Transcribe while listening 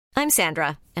I'm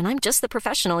Sandra, and I'm just the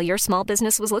professional your small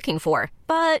business was looking for.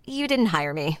 But you didn't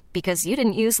hire me because you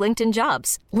didn't use LinkedIn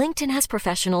Jobs. LinkedIn has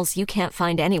professionals you can't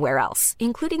find anywhere else,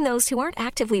 including those who aren't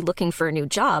actively looking for a new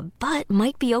job, but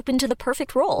might be open to the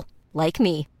perfect role, like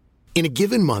me. In a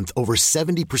given month, over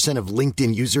 70% of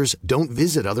LinkedIn users don't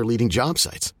visit other leading job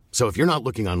sites. So if you're not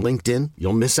looking on LinkedIn,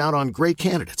 you'll miss out on great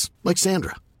candidates like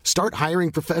Sandra. Start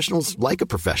hiring professionals like a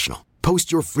professional.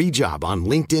 Post your free job on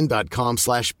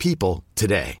linkedin.com/people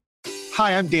today.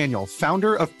 Hi, I'm Daniel,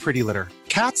 founder of Pretty Litter.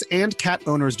 Cats and cat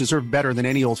owners deserve better than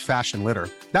any old-fashioned litter.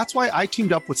 That's why I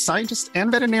teamed up with scientists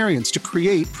and veterinarians to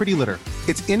create Pretty Litter.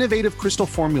 Its innovative crystal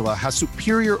formula has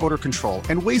superior odor control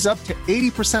and weighs up to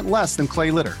 80% less than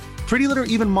clay litter. Pretty Litter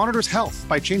even monitors health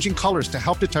by changing colors to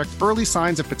help detect early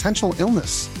signs of potential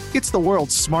illness. It's the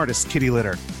world's smartest kitty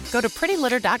litter. Go to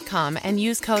prettylitter.com and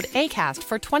use code ACAST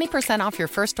for 20% off your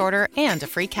first order and a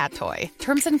free cat toy.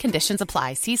 Terms and conditions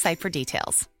apply. See site for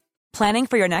details. Planning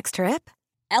for your next trip?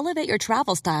 Elevate your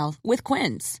travel style with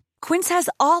Quince. Quince has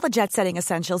all the jet-setting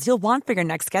essentials you'll want for your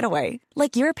next getaway,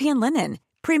 like European linen,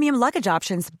 premium luggage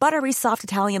options, buttery soft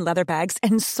Italian leather bags,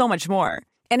 and so much more.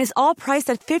 And is all priced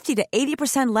at 50 to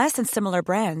 80% less than similar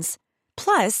brands.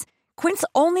 Plus, Quince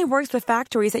only works with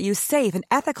factories that use safe and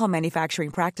ethical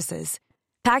manufacturing practices.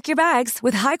 Pack your bags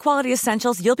with high-quality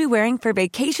essentials you'll be wearing for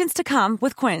vacations to come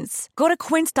with Quince. Go to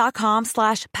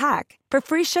quince.com/pack for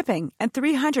free shipping and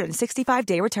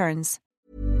 365-day returns.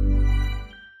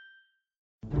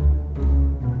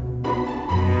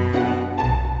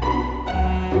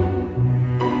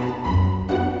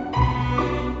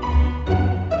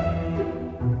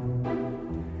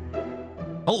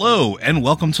 Hello, and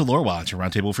welcome to Lore Watch, a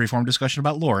roundtable freeform discussion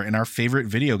about lore in our favorite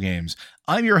video games.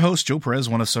 I'm your host, Joe Perez,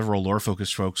 one of several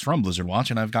lore-focused folks from Blizzard Watch,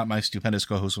 and I've got my stupendous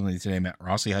co-host with me today, Matt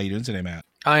Rossi. How you doing today, Matt?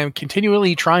 I am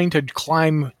continually trying to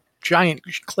climb giant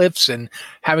cliffs and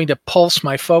having to pulse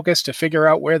my focus to figure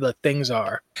out where the things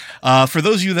are. For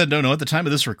those of you that don't know, at the time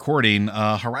of this recording,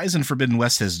 Horizon Forbidden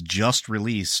West has just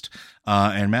released,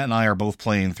 and Matt and I are both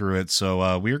playing through it,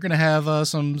 so we're going to have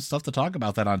some stuff to talk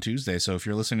about that on Tuesday. So if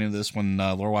you're listening to this when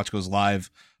Lore Watch goes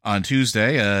live on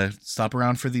Tuesday, stop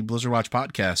around for the Blizzard Watch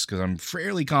podcast, because I'm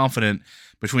fairly confident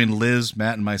between Liz,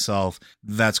 Matt, and myself,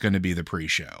 that's going to be the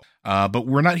pre-show. But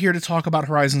we're not here to talk about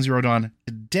Horizon Zero Dawn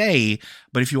today,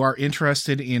 but if you are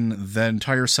interested in the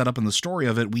entire setup and the story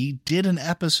of it, we did an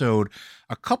episode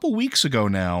a couple weeks ago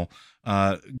now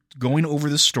going over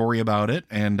the story about it,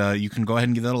 and you can go ahead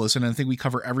and give that a listen. And I think we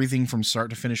cover everything from start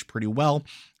to finish pretty well,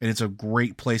 and it's a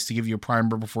great place to give you a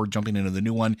primer before jumping into the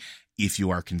new one if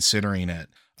you are considering it.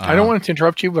 I don't want to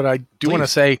interrupt you, but I do want to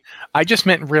say, I just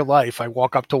meant in real life. I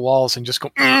walk up to walls and just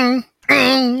go, and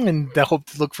I hope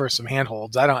to look for some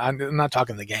handholds. I'm not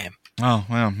talking the game. Oh,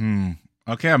 well,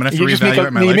 okay, I'm going to have to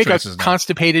reevaluate my life choices now. You make a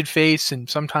constipated face, and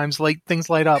sometimes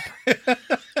things light up.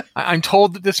 I'm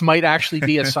told that this might actually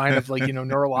be a sign of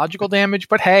neurological damage,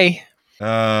 but hey.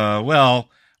 Well,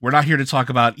 we're not here to talk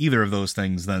about either of those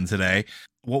things then today.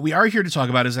 What we are here to talk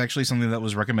about is actually something that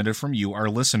was recommended from you, our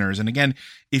listeners. And again,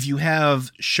 if you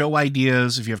have show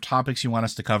ideas, if you have topics you want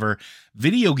us to cover,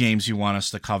 video games you want us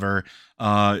to cover,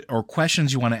 or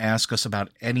questions you want to ask us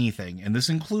about anything, and this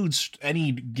includes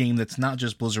any game that's not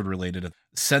just Blizzard related,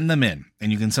 send them in.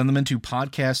 And you can send them into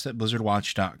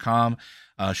podcast@blizzardwatch.com.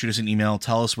 Shoot us an email,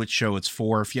 tell us which show it's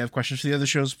for. If you have questions for the other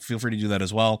shows, feel free to do that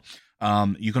as well.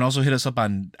 You can also hit us up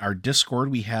on our Discord.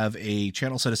 We have a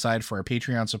channel set aside for our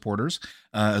Patreon supporters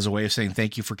as a way of saying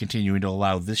thank you for continuing to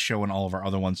allow this show and all of our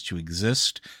other ones to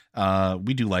exist.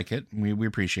 We do like it. We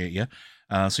appreciate you.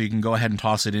 So you can go ahead and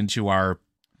toss it into our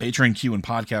Patreon Q and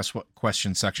podcast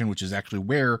question section, which is actually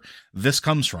where this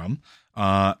comes from.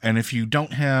 And if you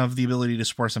don't have the ability to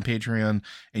support us on Patreon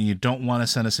and you don't want to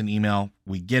send us an email,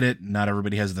 we get it. Not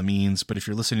everybody has the means, but if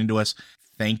you're listening to us,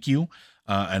 thank you.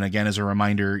 And again, as a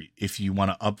reminder, if you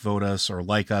want to upvote us or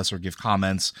like us or give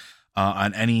comments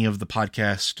on any of the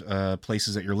podcast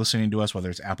places that you're listening to us, whether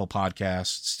it's Apple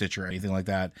Podcasts, Stitcher, anything like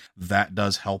that, that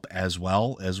does help as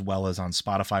well as on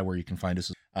Spotify, where you can find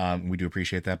us. We do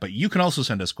appreciate that. But you can also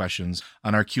send us questions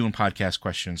on our Q and Podcast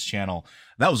Questions channel.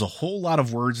 That was a whole lot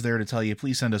of words there to tell you.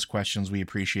 Please send us questions. We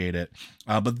appreciate it.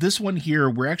 But this one here,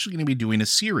 we're actually going to be doing a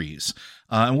series.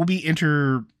 And we'll be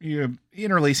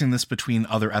interlacing this between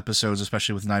other episodes,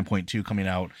 especially with 9.2 coming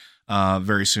out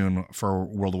very soon for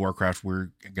World of Warcraft.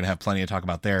 We're going to have plenty to talk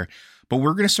about there. But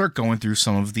we're going to start going through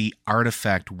some of the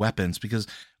artifact weapons, because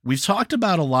we've talked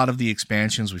about a lot of the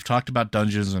expansions. We've talked about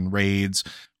dungeons and raids.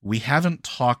 We haven't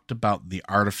talked about the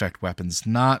artifact weapons,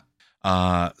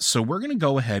 so we're going to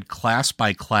go ahead class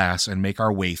by class and make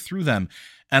our way through them.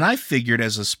 And I figured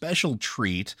as a special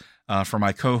treat for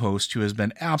my co-host, who has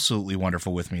been absolutely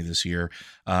wonderful with me this year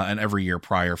and every year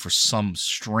prior for some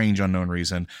strange unknown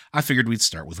reason, I figured we'd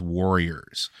start with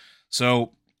Warriors.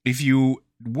 So if you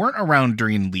weren't around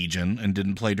during Legion and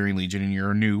didn't play during Legion and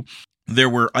you're new, there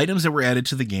were items that were added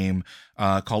to the game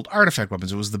called artifact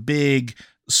weapons. It was the big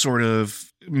sort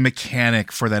of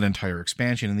mechanic for that entire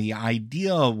expansion. And the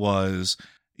idea was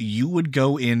you would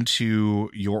go into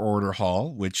your order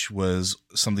hall, which was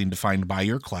something defined by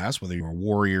your class, whether you're a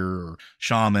warrior or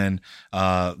shaman.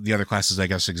 The other classes, I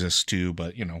guess, exist too,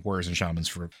 but, warriors and shamans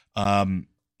for,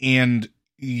 and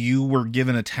you were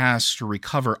given a task to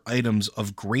recover items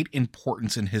of great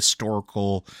importance in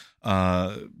historical,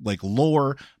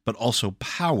 lore, but also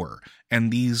power. And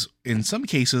these, in some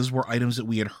cases, were items that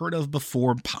we had heard of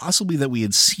before, possibly that we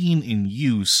had seen in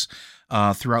use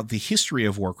throughout the history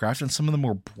of Warcraft, and some of them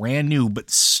were brand new,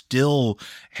 but still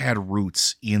had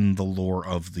roots in the lore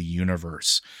of the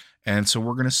universe. And so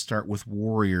we're going to start with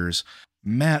Warriors.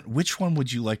 Matt, which one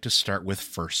would you like to start with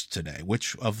first today?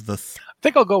 Which of the I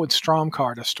think I'll go with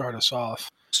Stromkar to start us off.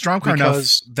 Stromkar,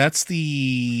 because that's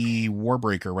the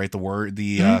Warbreaker, right?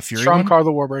 Fury Stromkar, one?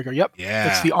 the Warbreaker. Yep. Yeah.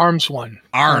 It's the Arms one.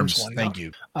 Arms one. Thank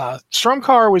you.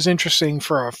 Stromkar was interesting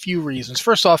for a few reasons.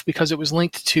 First off, because it was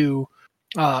linked to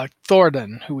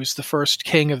Thoradin, who was the first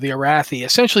king of the Arathi,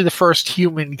 essentially the first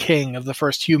human king of the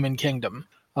first human kingdom.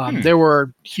 There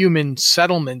were human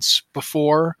settlements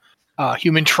before,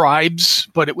 human tribes,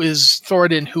 but it was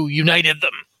Thoradin who united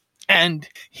them. And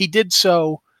he did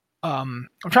so. I'm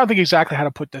trying to think exactly how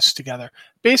to put this together.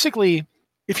 Basically,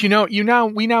 if we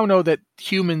now know that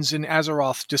humans in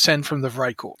Azeroth descend from the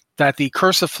Vrykul, that the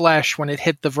Curse of Flesh, when it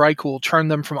hit the Vrykul,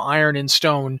 turned them from iron and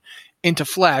stone into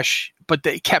flesh, but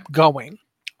they kept going.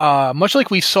 Much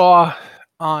like we saw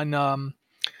on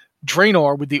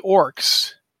Draenor with the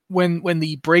orcs, when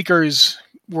the breakers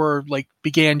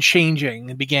began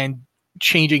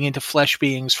changing into flesh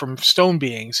beings from stone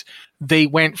beings, they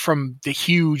went from the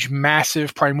huge,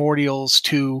 massive primordials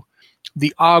to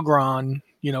the Ogron,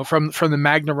 from the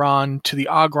Magnaron to the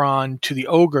Ogron to the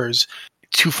ogres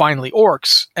to finally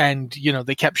orcs. And,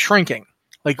 they kept shrinking.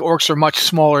 Like, orcs are much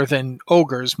smaller than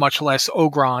ogres, much less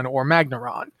Ogron or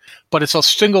Magnaron. But it's a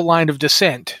single line of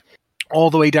descent all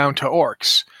the way down to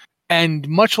orcs. And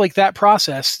much like that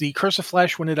process, the Curse of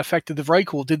Flesh, when it affected the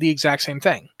Vrykul, did the exact same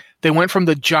thing. They went from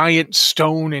the giant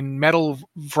stone and metal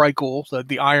Vrykul,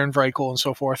 the iron Vrykul and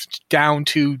so forth, down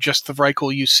to just the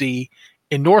Vrykul you see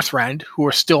in Northrend, who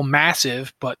are still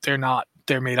massive, but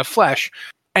they're made of flesh.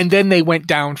 And then they went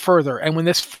down further. And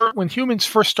when humans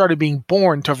first started being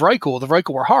born to Vrykul, the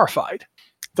Vrykul were horrified.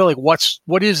 They're like,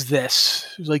 what is this?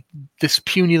 Like, this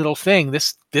puny little thing.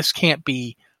 This can't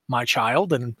be my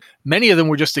child. And many of them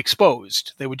were just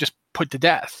exposed. They were just put to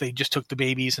death. They just took the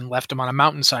babies and left them on a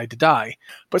mountainside to die.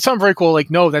 But some Vrykul were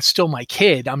like, no, that's still my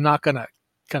kid. I'm not gonna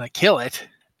kill it.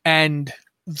 And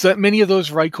many of those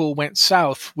Vrykul went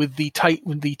south with the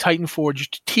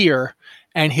Titan-forged Tyr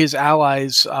and his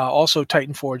allies, also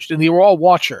Titan-forged, and they were all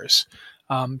Watchers.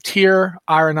 Tyr,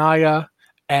 Ironaya,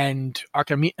 and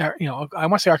Archimedes. I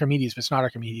want to say Archimedes, but it's not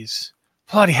Archimedes.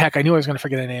 Bloody heck! I knew I was going to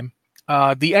forget a name.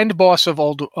 The end boss of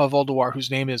Ulduar,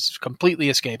 whose name is completely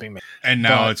escaping me. And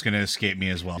now it's going to escape me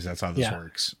as well, because that's how this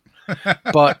works.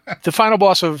 But the final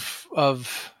boss of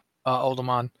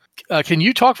Uldaman. Can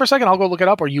you talk for a second? I'll go look it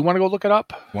up, or you want to go look it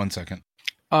up? 1 second.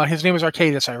 His name is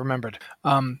Arcadus, I remembered.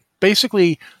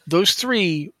 Basically, those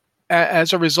three,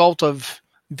 as a result of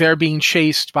their being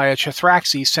chased by a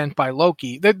Chithraxi sent by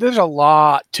Loki, there's a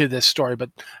lot to this story, but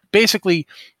basically,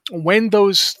 when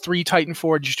those three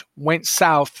Titan-forged went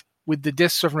south with the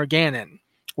Discs of Nerganon,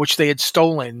 which they had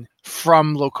stolen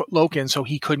from Loken so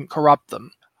he couldn't corrupt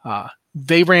them,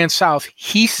 they ran south.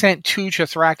 He sent two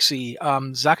Chithraxi,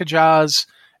 Zakajaz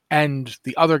and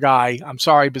the other guy. I'm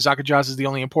sorry, but Zakajaz is the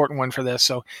only important one for this.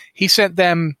 So he sent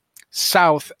them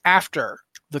south after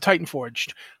the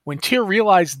Titan-forged. When Tyr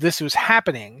realized this was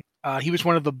happening, he was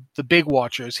one of the big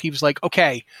Watchers. He was like,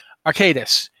 okay,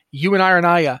 Arcadus, you and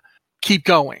Ironaya, keep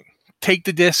going. Take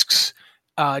the discs,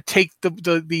 take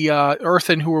the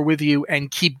Earthen who were with you, and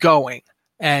keep going.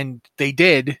 And they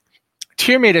did.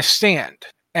 Tyr made a stand,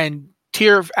 and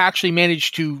Tyr actually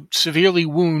managed to severely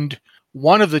wound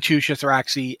one of the two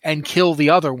Chithraxi and kill the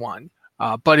other one,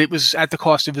 but it was at the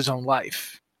cost of his own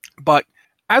life. But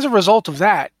as a result of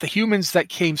that, the humans that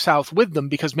came south with them,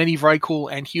 because many Vrykul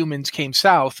and humans came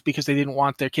south because they didn't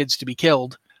want their kids to be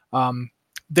killed,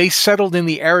 they settled in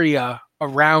the area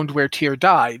around where Tyr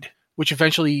died, which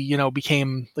eventually,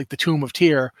 became like the tomb of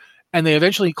Tyr, and they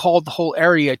eventually called the whole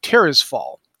area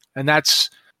Tirisfal. And that's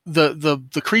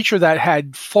the creature that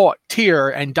had fought Tyr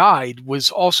and died was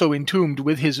also entombed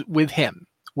with him,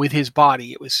 with his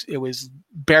body. It was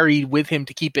buried with him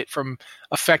to keep it from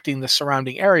affecting the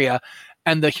surrounding area,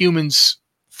 and the humans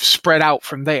spread out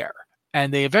from there.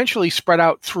 And they eventually spread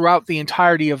out throughout the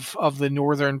entirety of the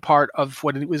northern part of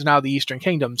what it was now the Eastern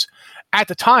Kingdoms. At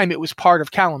the time, it was part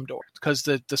of Kalimdor, because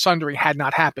the Sundering had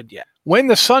not happened yet. When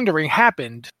the Sundering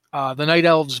happened, the Night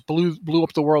Elves blew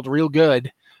up the world real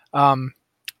good.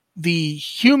 The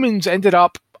humans ended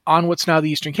up on what's now the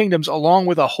Eastern Kingdoms, along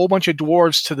with a whole bunch of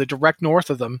dwarves to the direct north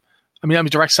of them.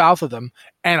 Direct south of them,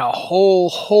 and a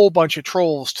whole bunch of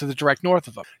trolls to the direct north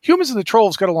of them. Humans and the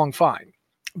trolls got along fine.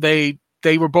 They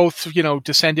were both,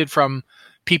 descended from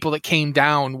people that came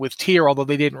down with Tyr, although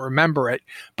they didn't remember it.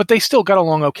 But they still got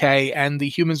along okay, and the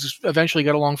humans eventually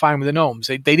got along fine with the gnomes.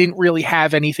 They didn't really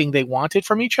have anything they wanted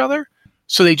from each other,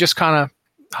 so they just kind of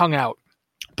hung out.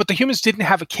 But the humans didn't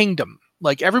have a kingdom.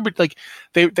 Like everybody, like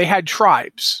they had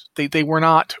tribes. They were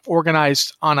not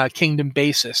organized on a kingdom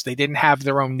basis. They didn't have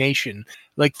their own nation.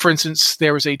 Like, for instance,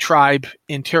 there was a tribe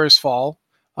in Tirisfal.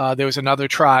 There was another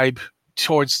tribe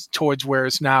towards where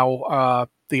is now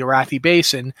the Arathi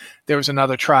Basin. There was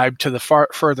another tribe to the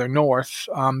further north.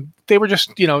 They were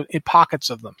just, in pockets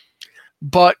of them.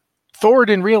 But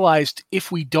Thoradin realized,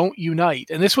 if we don't unite,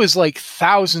 and this was like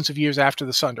thousands of years after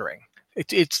the Sundering.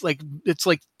 It's like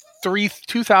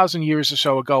 2,000 years or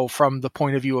so ago from the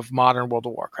point of view of modern World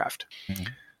of Warcraft. Mm-hmm.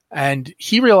 And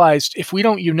he realized, if we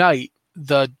don't unite,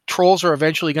 the trolls are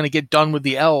eventually going to get done with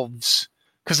the elves.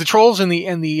 Because the trolls and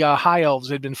the high elves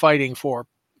had been fighting for,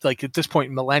 like, at this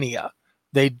point, millennia.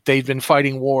 They'd been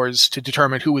fighting wars to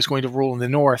determine who was going to rule in the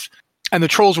north, and the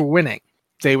trolls were winning.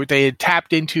 They had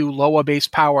tapped into Loa base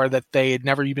power that they had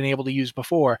never been able to use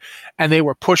before, and they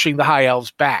were pushing the high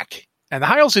elves back. And the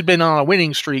high elves had been on a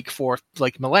winning streak for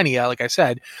like millennia. Like I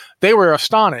said, they were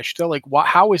astonished. They're like,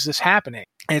 how is this happening?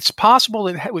 And it's possible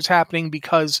that it was happening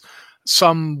because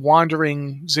some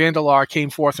wandering Zandalar came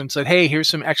forth and said, hey, here's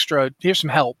some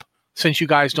help, since you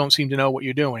guys don't seem to know what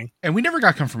you're doing. And we never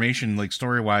got confirmation, like,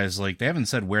 story-wise, like, they haven't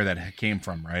said where that came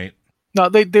from, right? No,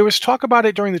 there was talk about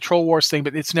it during the Troll Wars thing,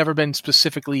 but it's never been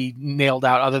specifically nailed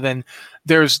out, other than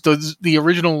there's the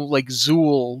original, like,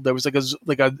 Zool. There was an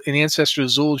ancestor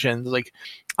Zul'jin. Like,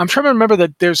 I'm trying to remember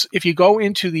that there's, if you go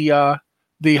into the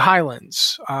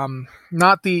Highlands,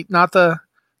 not the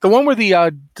one where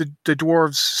the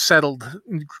dwarves settled,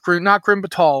 not Grim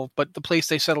Batol, but the place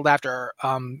they settled after,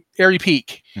 Airy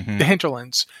Peak, mm-hmm. The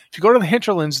Hinterlands. If you go to the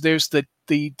Hinterlands, there's the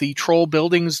troll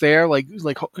buildings there, like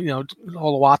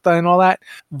Holawatha and all that.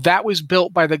 That was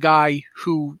built by the guy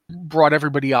who brought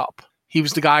everybody up. He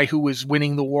was the guy who was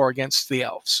winning the war against the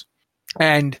elves.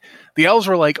 And the elves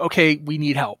were like, okay, we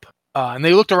need help. And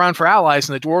they looked around for allies,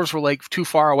 and the dwarves were like too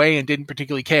far away and didn't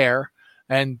particularly care.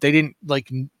 And they didn't, like,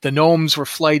 the gnomes were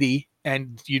flighty,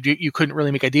 and you couldn't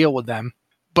really make a deal with them.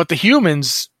 But the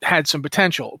humans had some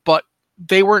potential, but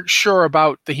they weren't sure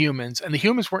about the humans, and the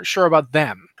humans weren't sure about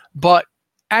them. But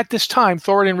at this time,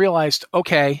 Thoradin realized,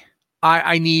 okay,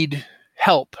 I need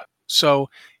help. So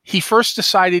he first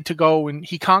decided to go, and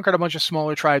he conquered a bunch of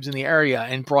smaller tribes in the area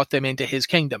and brought them into his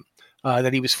kingdom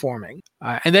that he was forming.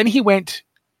 And then he went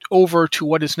over to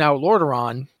what is now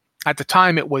Lordaeron. At the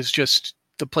time, it was just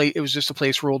a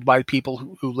place ruled by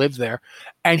people who lived there,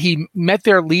 and he met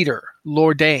their leader,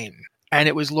 Lordain, and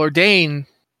it was Lordain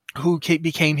who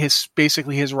became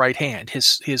basically his right hand,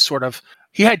 his sort of.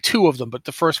 He had two of them, but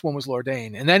the first one was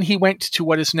Lordain, and then he went to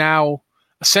what is now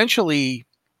essentially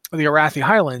the Arathi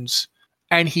Highlands,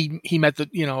 and he met the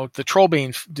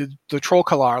Trollbane, the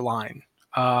Trollcalar line,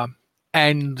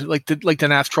 and like the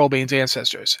Nath Trollbane's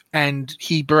ancestors, and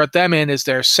he brought them in as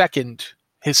their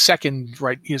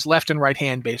his left and right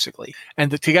hand, basically.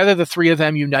 And together, the three of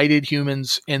them united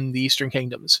humans in the Eastern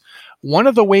Kingdoms. One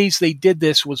of the ways they did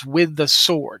this was with the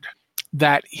sword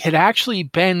that had actually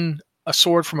been a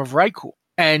sword from a Vrykul.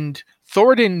 And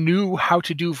Thoradin knew how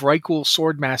to do Vrykul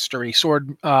sword mastery,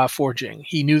 sword forging.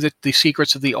 He knew that the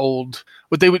secrets of the old,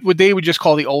 what they would just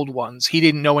call the old ones. He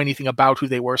didn't know anything about who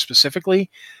they were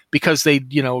specifically, because they,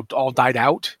 all died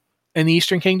out in the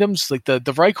Eastern Kingdoms. Like the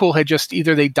Vrykul had just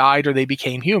either they died or they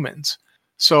became humans.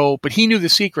 So, but he knew the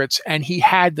secrets, and he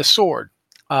had the sword,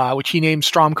 which he named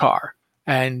Stromkar.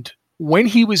 And when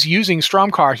he was using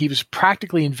Stromkar, he was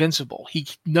practically invincible.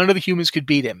 None of the humans could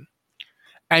beat him.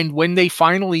 And when they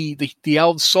finally, the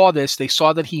elves saw this, they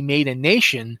saw that he made a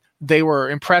nation. They were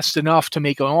impressed enough to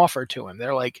make an offer to him.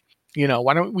 They're like,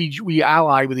 why don't we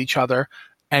ally with each other,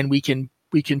 and we can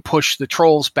push the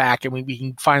trolls back, and we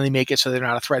can finally make it so they're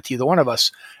not a threat to either one of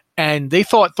us. And they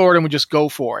thought Thoradin would just go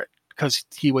for it, because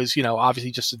he was,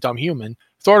 obviously just a dumb human.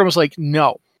 Thoradin was like,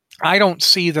 no, I don't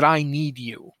see that I need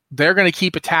you. They're going to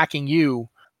keep attacking you.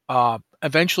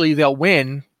 Eventually they'll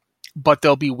win, but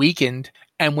they'll be weakened.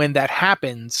 And when that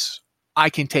happens, I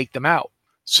can take them out.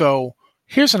 So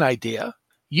here's an idea.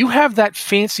 You have that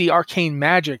fancy arcane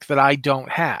magic that I don't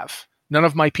have. None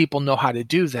of my people know how to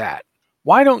do that.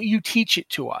 Why don't you teach it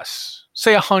to us?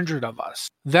 Say 100 of us.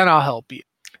 Then I'll help you.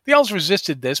 The elves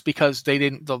resisted this because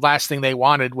the last thing they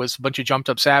wanted was a bunch of jumped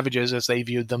up savages, as they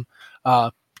viewed them,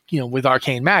 with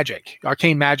arcane magic.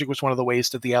 Arcane magic was one of the ways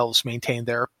that the elves maintained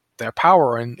their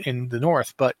power in the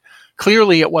north, but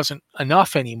clearly it wasn't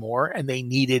enough anymore, and they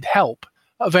needed help.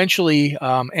 Eventually,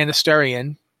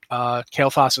 Anasterion,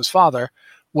 Kael'thas's father,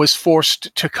 was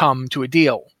forced to come to a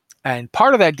deal. And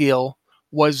part of that deal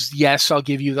was, yes, I'll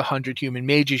give you the 100 human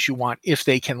mages you want if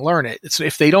they can learn it.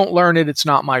 If they don't learn it, it's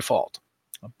not my fault.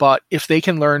 But if they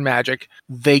can learn magic,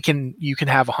 you can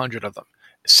have 100 of them.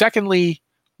 Secondly,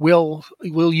 we'll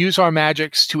use our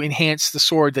magics to enhance the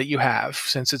sword that you have.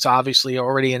 Since it's obviously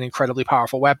already an incredibly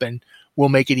powerful weapon, we'll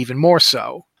make it even more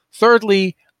so.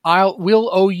 Thirdly, we'll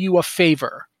owe you a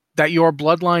favor that your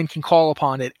bloodline can call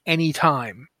upon at any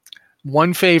time.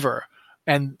 One favor,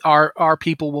 and our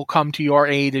people will come to your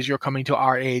aid as you're coming to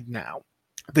our aid now.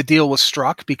 The deal was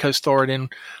struck because Thoradin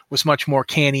was much more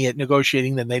canny at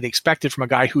negotiating than they'd expected from a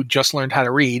guy who just learned how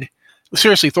to read.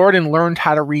 Seriously, Thoradin learned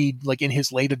how to read like in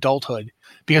his late adulthood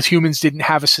because humans didn't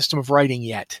have a system of writing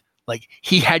yet. Like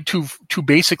he had to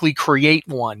basically create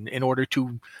one in order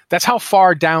to. That's how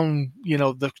far down,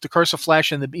 the Curse of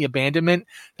Flesh and the abandonment.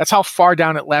 That's how far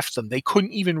down it left them. They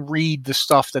couldn't even read the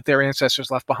stuff that their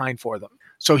ancestors left behind for them.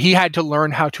 So he had to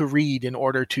learn how to read in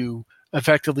order to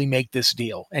effectively make this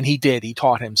deal. And he did. He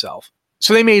taught himself.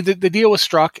 So they made the deal was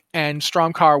struck, and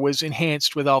Stromkar was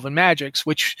enhanced with elven magics,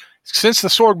 which, since the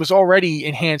sword was already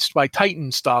enhanced by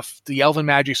Titan stuff, the elven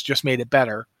magics just made it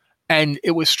better. And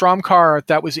it was Stromkar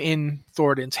that was in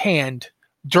Thoradin's hand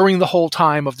during the whole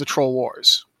time of the Troll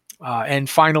Wars. And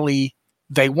finally,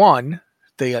 they won.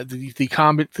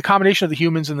 The combination of the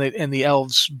humans and the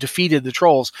elves defeated the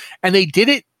trolls, and they did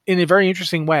it in a very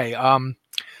interesting way.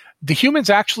 The humans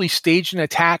actually staged an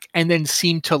attack and then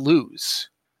seemed to lose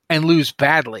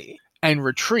badly and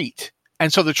retreat.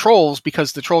 And so the trolls,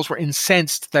 because the trolls were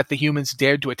incensed that the humans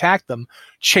dared to attack them,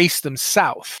 chased them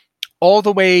south all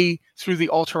the way through the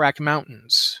Alterac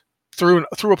Mountains, through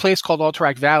a place called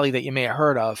Alterac Valley that you may have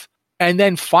heard of. And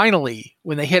then finally,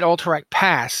 when they hit Alterac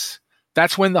Pass,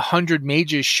 that's when the 100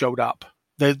 mages showed up.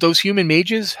 Those human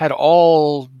mages had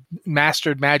all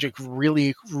mastered magic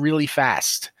really, really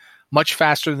fast. Much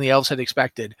faster than the elves had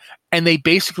expected. And they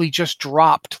basically just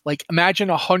dropped, imagine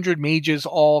 100 mages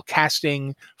all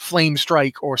casting Flame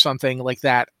Strike or something like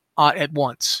that at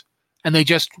once. And they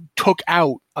just took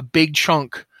out a big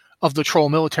chunk of the troll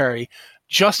military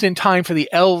just in time for the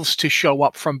elves to show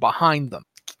up from behind them.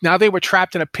 Now they were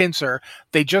trapped in a pincer.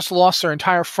 They just lost their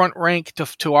entire front rank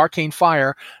to arcane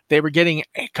fire. They were getting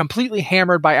completely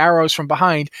hammered by arrows from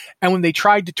behind. And when they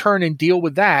tried to turn and deal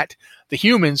with that, the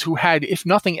humans, who had, if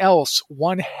nothing else,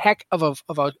 one heck of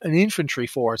an infantry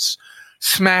force,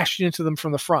 smashed into them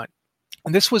from the front.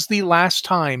 And this was the last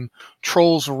time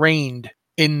trolls reigned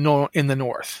in the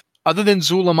north. Other than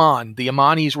Zulaman, the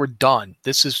Amanis were done.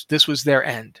 This was their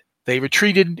end. They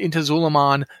retreated into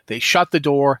Zulaman, they shut the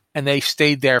door, and they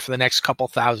stayed there for the next couple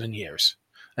thousand years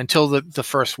until the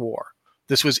first war.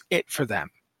 This was it for them.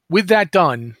 With that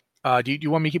done, do you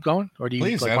want me to keep going, or do you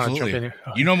Please, want to jump in here?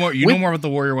 You know more. You know more about the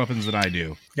warrior weapons than I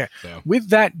do. Yeah. So. With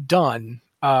that done,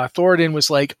 Thoradin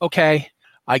was like, "Okay,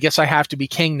 I guess I have to be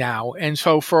king now." And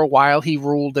so for a while, he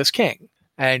ruled as king.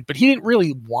 But he didn't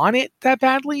really want it that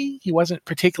badly. He wasn't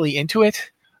particularly into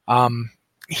it.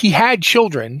 He had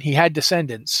children, he had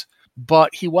descendants,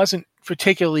 but he wasn't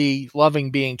particularly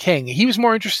loving being king. He was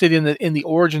more interested in the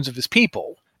origins of his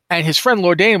people. And his friend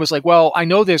Lordain was like, "Well, I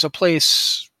know there's a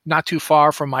place not too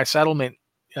far from my settlement,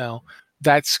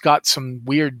 that's got some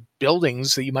weird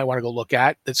buildings that you might want to go look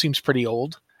at. That seems pretty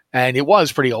old." And it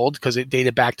was pretty old because it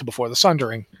dated back to before the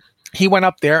Sundering. He went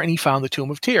up there and he found the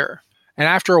Tomb of Tyr. And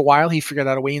after a while, he figured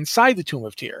out a way inside the Tomb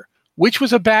of Tyr, which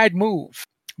was a bad move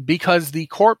because the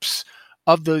corpse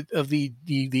of the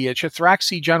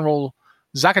Chithraxi general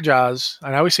Zakajaz,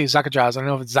 and I always say Zakajaz. I don't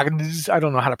know if it's Zakajaz. I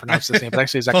don't know how to pronounce this name, but I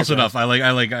say Zakajaz. Close enough. I like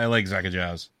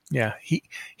Zakajaz. Yeah,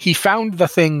 he found the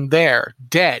thing there,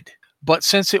 dead. But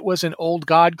since it was an old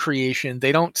god creation,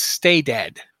 they don't stay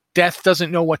dead. Death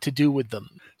doesn't know what to do with them.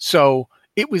 So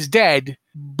it was dead,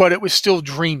 but it was still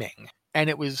dreaming. And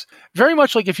it was very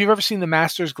much like if you've ever seen the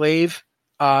Master's Glaive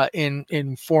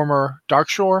in former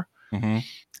Darkshore, mm-hmm.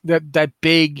 that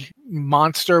big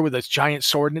monster with a giant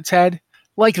sword in its head,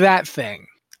 like that thing.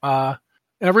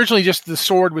 And originally just the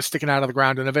sword was sticking out of the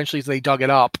ground, and eventually they dug it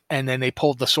up, and then they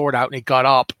pulled the sword out and it got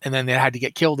up, and then they had to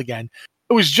get killed again.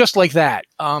 It was just like that.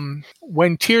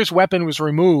 When Tyr's weapon was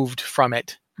removed from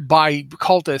it by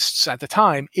cultists at the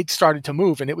time, it started to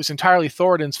move, and it was entirely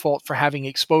Thoradin's fault for having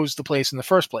exposed the place in the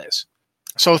first place.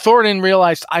 So Thoradin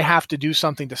realized, I have to do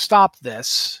something to stop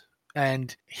this,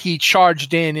 and he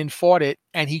charged in and fought it,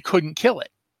 and he couldn't kill it.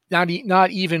 Not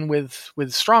even with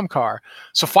Stromkar.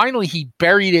 So finally he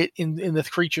buried it in the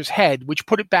creature's head, which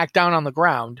put it back down on the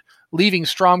ground, leaving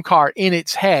Stromkar in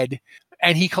its head,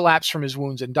 and he collapsed from his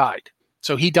wounds and died.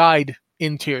 So he died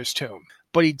in Tyr's tomb.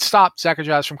 But he'd stopped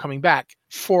Zakajaz from coming back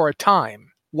for a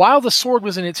time. While the sword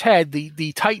was in its head,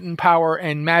 the Titan power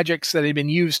and magics that had been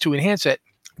used to enhance it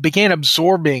began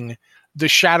absorbing the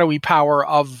shadowy power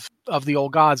of the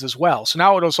old gods as well. So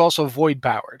now it was also void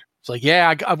powered. It's like,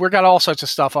 we got all sorts of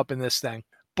stuff up in this thing.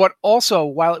 But also,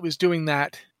 while it was doing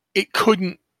that, it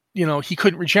couldn't, he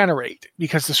couldn't regenerate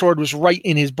because the sword was right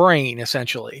in his brain,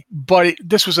 essentially. But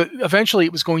eventually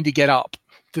it was going to get up.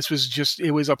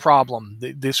 It was a problem.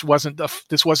 This wasn't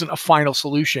a final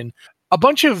solution. A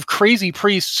bunch of crazy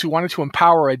priests who wanted to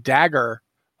empower a dagger.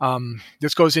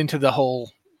 This goes into the whole,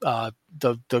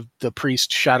 the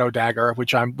priest shadow dagger,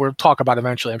 which we'll talk about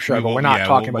eventually, I'm sure, but we're not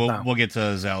talking about now. We'll get to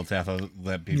Xal'atath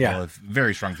that people have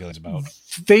very strong feelings about.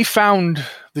 They found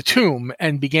the tomb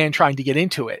and began trying to get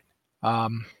into it.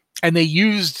 And they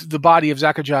used the body of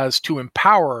Zakajaz to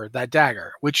empower that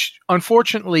dagger, which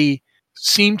unfortunately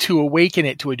seemed to awaken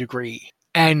it to a degree.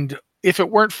 And if it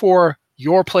weren't for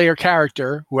your player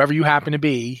character, whoever you happen to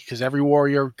be, because every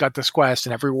warrior got this quest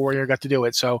and every warrior got to do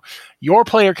it. So your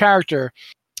player character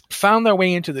found their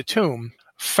way into the tomb,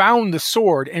 found the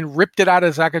sword and ripped it out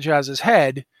of Zakajaz's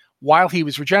head while he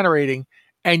was regenerating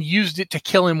and used it to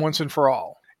kill him once and for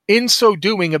all. In so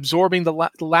doing, absorbing the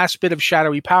last bit of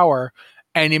shadowy power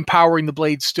and empowering the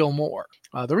blade still more.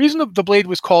 The reason the blade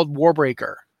was called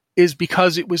Warbreaker is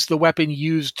because it was the weapon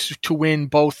used to win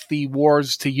both the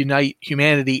wars to unite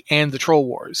humanity and the Troll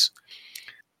Wars.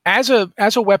 As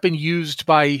a weapon used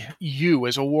by you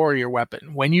as a warrior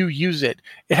weapon, when you use it,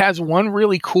 it has one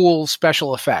really cool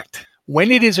special effect. When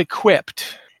it is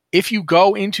equipped, if you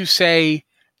go into, say,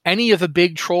 any of the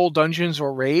big troll dungeons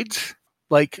or raids,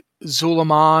 like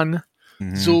Zulaman,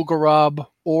 Zul'Gurub,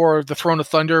 or the Throne of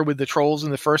Thunder with the trolls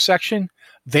in the first section,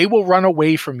 they will run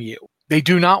away from you. They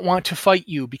do not want to fight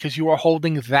you because you are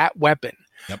holding that weapon.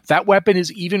 Yep. That weapon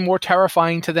is even more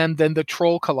terrifying to them than the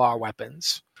Troll Kalar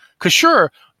weapons. Because sure,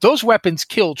 those weapons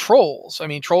kill trolls. I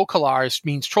mean, Troll Kalar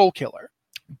means troll killer.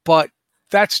 But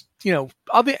that's,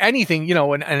 anything,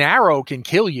 an arrow can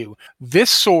kill you. This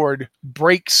sword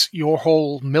breaks your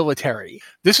whole military.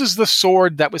 This is the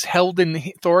sword that was held in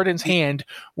Thoradin's hand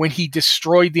when he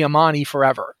destroyed the Amani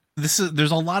forever. There's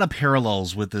a lot of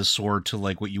parallels with this sword to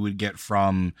like what you would get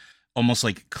from almost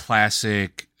like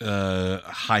classic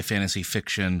high fantasy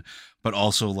fiction, but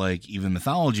also like even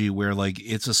mythology, where like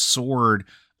it's a sword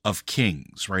of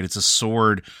kings, right? It's a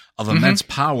sword of immense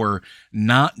power,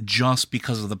 not just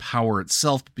because of the power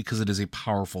itself, but because it is a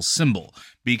powerful symbol.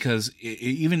 Because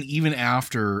even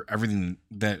after everything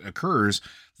that occurs,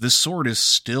 this sword is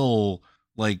still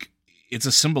like, it's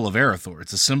a symbol of Arathor.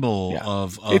 It's a symbol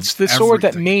of it's the sword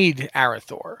that made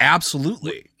Arathor.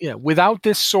 Absolutely. Yeah. Without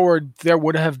this sword, there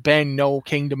would have been no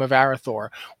Kingdom of Arathor.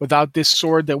 Without this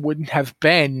sword, there wouldn't have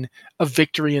been a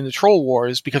victory in the Troll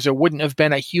Wars because there wouldn't have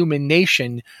been a human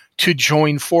nation to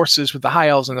join forces with the High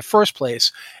Elves in the first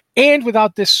place. And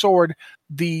without this sword,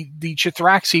 the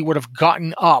Chithraxi would have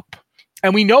gotten up.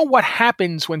 And we know what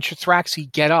happens when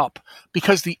Chithraxi get up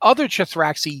because the other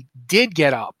Chithraxi did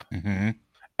get up. Mm-hmm.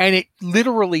 And it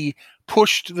literally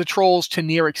pushed the trolls to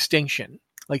near extinction.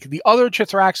 Like the other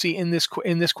Chithraxi in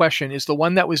this question is the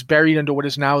one that was buried under what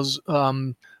is now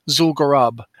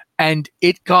Zul'Gurub, and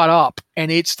it got up,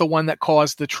 and it's the one that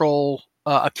caused the troll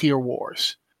Akir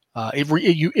wars.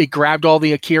 It grabbed all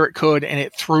the Akir it could, and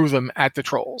it threw them at the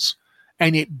trolls,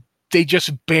 and they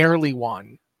just barely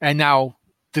won. And now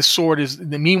this sword is.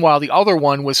 Meanwhile, the other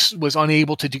one was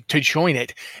unable to join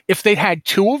it. If they'd had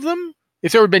two of them.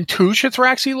 If there had been two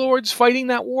Chithraxi lords fighting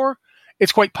that war,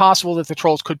 it's quite possible that the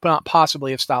trolls could not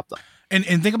possibly have stopped them.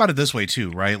 And think about it this way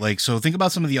too, right? Like, so think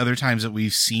about some of the other times that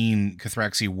we've seen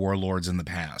Chithraxi warlords in the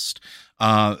past.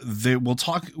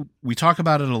 We talk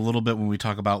about it a little bit when we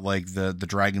talk about like the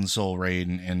Dragon Soul raid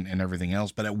and everything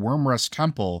else. But at Wyrmrest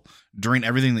Temple, during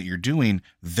everything that you're doing,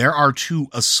 there are two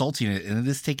assaulting it, and it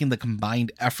is taking the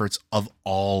combined efforts of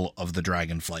all of the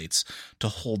Dragonflights to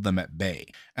hold them at bay.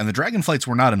 And the Dragonflights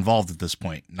were not involved at this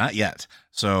point, not yet.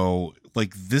 So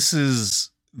like this is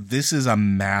this is a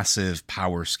massive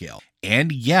power scale.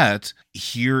 And yet,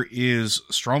 here is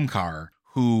Stromkar,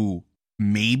 who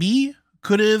maybe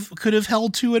could have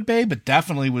held two at bay, but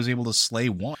definitely was able to slay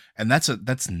one. And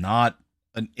that's not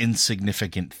an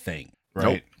insignificant thing, right?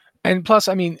 Nope. And plus,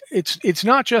 I mean, it's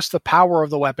not just the power of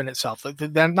the weapon itself.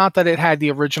 Not that it had the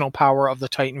original power of the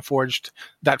Titan Forged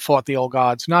that fought the old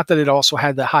gods. Not that it also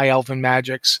had the high elven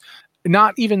magics.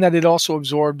 Not even that it also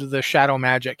absorbed the shadow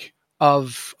magic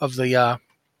of the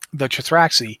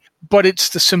Chithraxi. But it's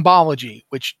the symbology,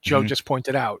 which Joe just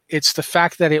pointed out. It's the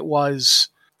fact that it was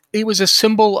a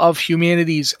symbol of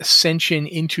humanity's ascension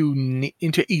into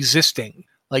existing.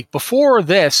 Like before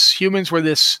this, humans were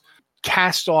this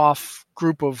cast off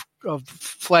group of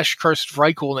flesh cursed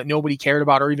Vrykul that nobody cared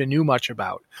about or even knew much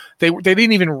about. They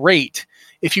didn't even rate.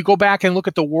 If you go back and look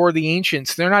at the War of the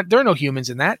Ancients, there are no humans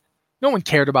in that. No one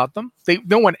cared about them.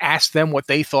 No one asked them what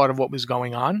they thought of what was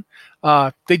going on.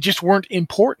 They just weren't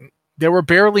important. There were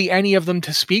barely any of them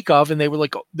to speak of, and they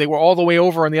were all the way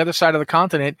over on the other side of the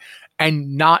continent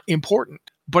and not important.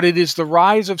 But it is the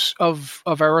rise of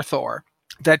Arathor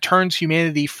that turns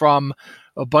humanity from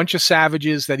a bunch of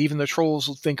savages that even the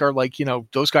trolls think are like,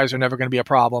 those guys are never going to be a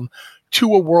problem,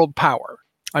 to a world power.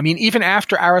 I mean, even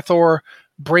after Arathor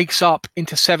breaks up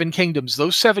into 7 kingdoms,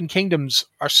 those 7 kingdoms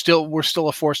were still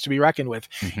a force to be reckoned with.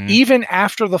 Mm-hmm. Even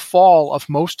after the fall of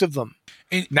most of them.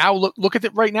 Now look at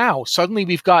it right now. Suddenly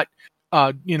we've got,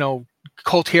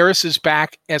 Kolteris is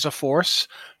back as a force.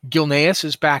 Gilneas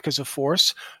is back as a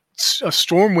force.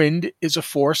 Stormwind is a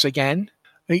force again.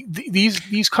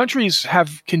 These countries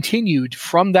have continued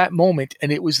from that moment,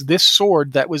 and it was this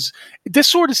sword is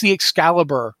the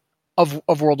Excalibur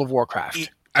of World of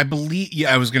Warcraft. I believe,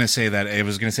 I was going to say that. I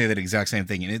was going to say that exact same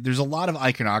thing. And there's a lot of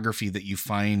iconography that you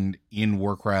find in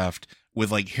Warcraft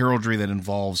with like heraldry that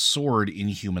involves sword in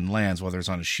human lands, whether it's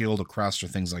on a shield, a crest, or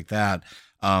things like that.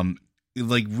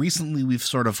 Like recently we've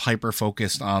sort of hyper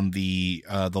focused on the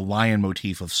lion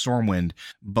motif of Stormwind,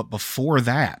 but before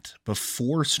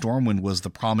Stormwind was the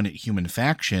prominent human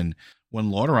faction, when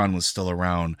Lordaeron was still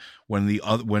around, when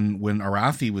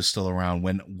Arathi was still around,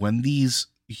 when these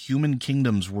human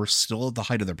kingdoms were still at the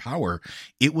height of their power,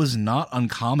 it was not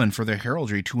uncommon for their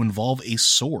heraldry to involve a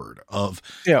sword of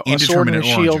a sword and a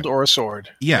shield or a sword.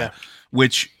 Yeah.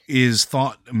 Which is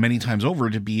thought many times over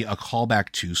to be a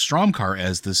callback to Stromkar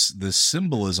as this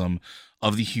symbolism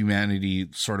of the humanity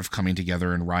sort of coming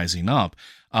together and rising up.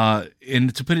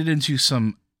 And to put it into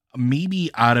some maybe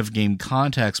out of game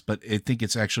context, but I think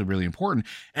it's actually really important.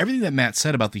 Everything that Matt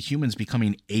said about the humans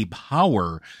becoming a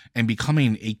power and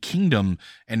becoming a kingdom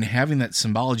and having that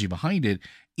symbology behind it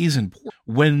is important.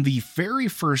 When the very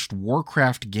first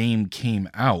Warcraft game came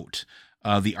out,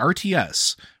 the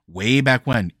RTS, way back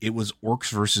when, it was orcs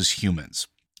versus humans.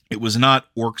 It was not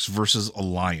orcs versus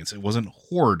alliance. It wasn't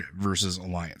horde versus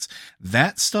alliance.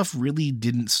 That stuff really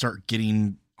didn't start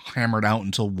getting hammered out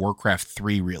until Warcraft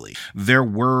 3, really. There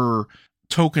were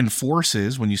token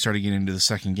forces when you started getting into the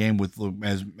second game with,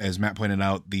 as Matt pointed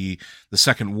out, the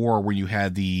second war where you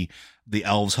had the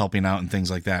elves helping out and things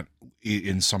like that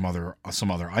in some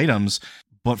other items.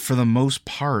 But for the most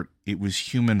part, it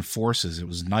was human forces. It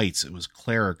was knights. It was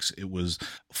clerics. It was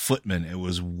footmen. It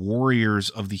was warriors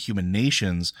of the human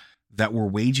nations that were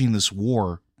waging this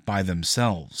war by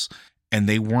themselves. And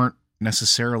they weren't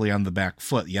necessarily on the back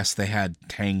foot. Yes, they had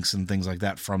tanks and things like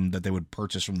that that they would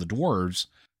purchase from the dwarves.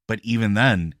 But even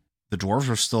then, the dwarves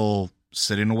were still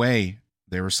sitting away.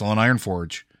 They were still in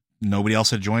Ironforge. Nobody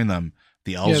else had joined them.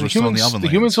 The elves were still in the Elven Lands.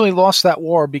 The humans only lost that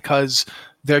war because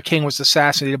their king was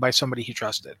assassinated by somebody he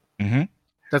trusted. Mm-hmm.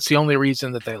 That's the only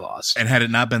reason that they lost. And had it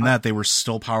not been that, they were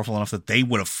still powerful enough that they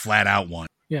would have flat out won.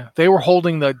 Yeah, they were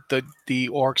holding the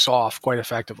orcs off quite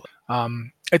effectively.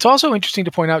 It's also interesting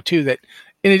to point out, too, that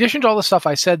in addition to all the stuff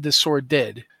I said this sword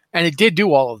did, and it did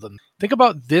do all of them, think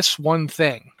about this one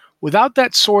thing. Without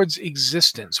that sword's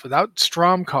existence, without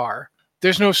Stromkar,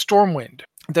 there's no Stormwind.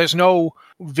 There's no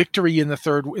victory in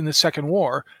the second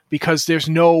war, because there's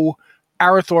no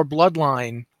Arathor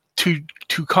bloodline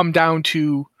to come down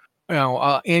to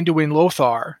Anduin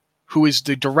Lothar, who is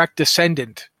the direct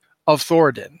descendant of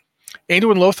Thoradin.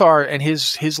 Anduin Lothar and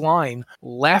his line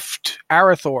left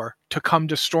Arathor to come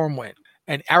to Stormwind,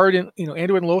 and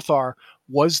Anduin Lothar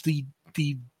was the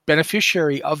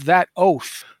beneficiary of that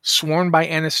oath sworn by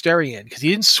Anasterion, because he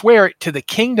didn't swear it to the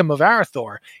kingdom of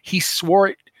Arathor, he swore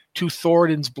it to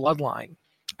Thoradin's bloodline.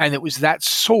 And it was that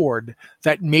sword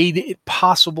that made it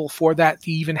possible for that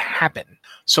to even happen.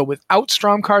 So without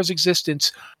Stromkar's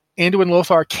existence, Anduin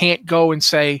Lothar can't go and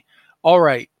say, all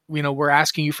right, we're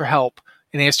asking you for help.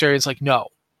 And Anastarion's like, no,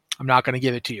 I'm not going to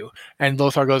give it to you. And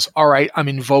Lothar goes, all right, I'm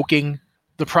invoking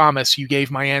the promise you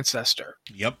gave my ancestor.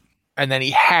 Yep. And then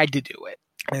he had to do it.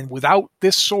 And without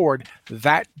this sword,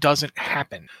 that doesn't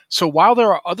happen. So while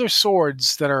there are other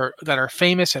swords that are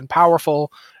famous and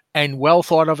powerful and well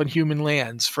thought of in human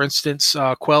lands, for instance,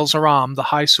 Quel Zaram, the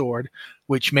High Sword,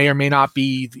 which may or may not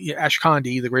be the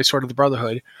Ashkandi, the Great Sword of the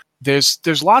Brotherhood,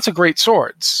 there's lots of great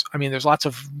swords. I mean, there's lots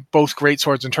of both great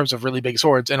swords in terms of really big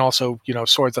swords, and also, you know,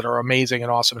 swords that are amazing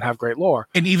and awesome and have great lore.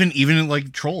 And even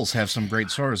like trolls have some great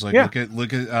swords. Like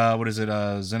look at what is it,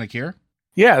 Zenakir?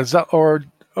 Yeah,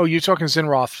 you're talking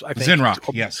Zinroth, I think.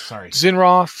 Zinrock, yes, sorry.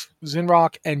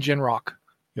 Zinrock, and Jinrock,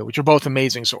 which are both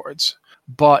amazing swords.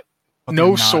 But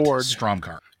no sword.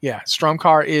 Stromkar. Yeah,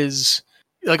 Stromkar is,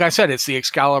 like I said, it's the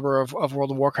Excalibur of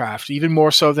World of Warcraft. Even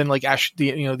more so than like the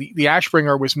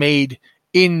Ashbringer was made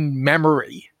in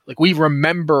memory. Like, we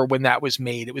remember when that was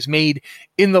made. It was made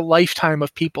in the lifetime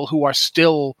of people who are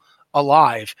still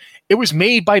alive. It was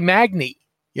made by Magni.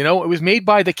 You know, it was made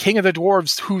by the king of the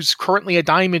dwarves, who's currently a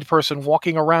diamond person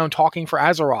walking around talking for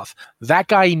Azeroth. That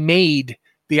guy made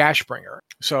the Ashbringer.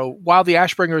 So while the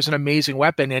Ashbringer is an amazing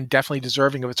weapon and definitely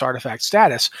deserving of its artifact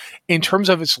status, in terms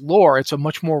of its lore, it's a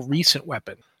much more recent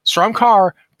weapon.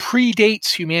 Stromkar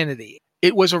predates humanity.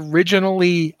 It was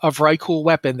originally a Vrykul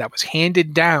weapon that was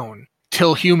handed down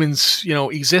till humans,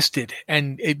 existed.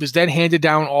 And it was then handed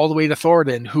down all the way to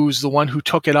Thoradin, who's the one who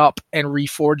took it up and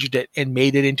reforged it and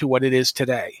made it into what it is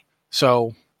today.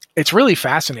 So it's really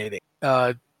fascinating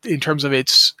in terms of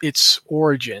its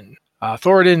origin.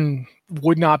 Thoradin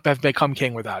would not have become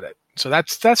king without it. So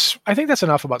that's I think that's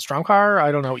enough about Stromkar.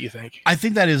 I don't know what you think. I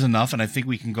think that is enough, and I think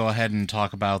we can go ahead and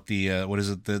talk about the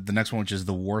the next one, which is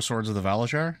the War Swords of the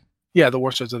Valajar? Yeah, the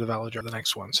War Swords of the Valajar are the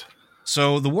next ones.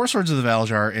 So the War Swords of the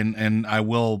Valajar, and I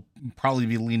will probably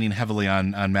be leaning heavily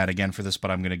on Matt again for this, but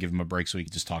I'm going to give him a break so he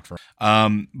can just talk for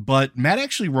but Matt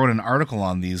actually wrote an article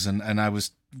on these, and I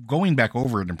was going back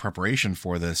over it in preparation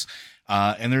for this.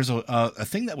 And there's a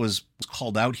thing that was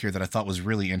called out here that I thought was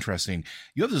really interesting.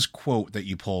 You have this quote that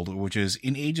you pulled, which is,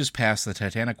 "In ages past, the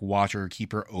Titanic Watcher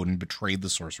Keeper Odin betrayed the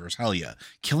sorceress Helya,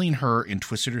 killing her and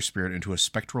twisted her spirit into a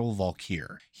spectral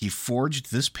Valkyr. He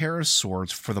forged this pair of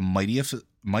swords for the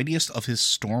mightiest of his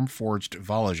storm-forged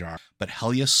Valajar, but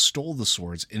Helya stole the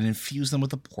swords and infused them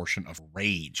with a portion of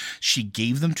rage. She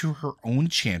gave them to her own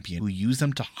champion, who used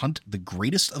them to hunt the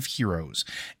greatest of heroes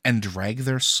and drag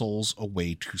their souls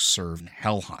away to serve in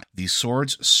Helheim. These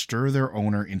swords stir their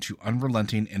owner into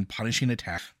unrelenting and punishing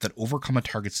attacks that overcome a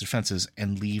target's defenses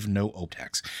and leave no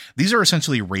attacks." These are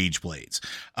essentially rage blades.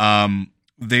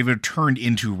 They've turned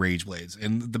into rage blades,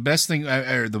 and the best thing,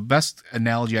 or the best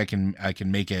analogy I can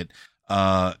make it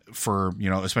for,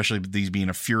 especially these being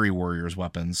a Fury Warrior's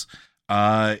weapons,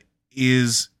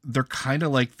 is they're kind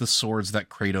of like the swords that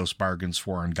Kratos bargains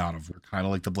for in God of War, kind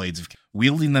of like the blades of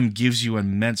wielding them gives you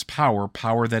immense power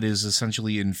that is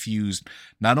essentially infused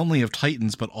not only of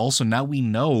Titans, but also now we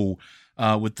know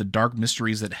with the dark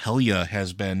mysteries that Helya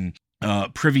has been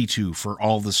privy to for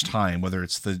all this time, whether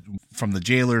it's from the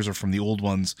jailers or from the old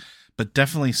ones, but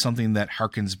definitely something that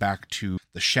harkens back to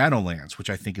the Shadowlands, which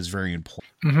I think is very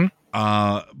important.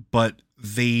 Mm-hmm. But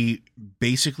they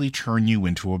basically turn you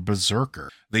into a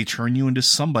berserker. They turn you into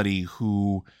somebody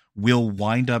who will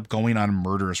wind up going on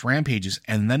murderous rampages.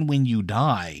 And then when you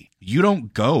die, you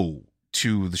don't go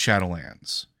to the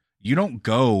Shadowlands. You don't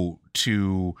go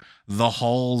to the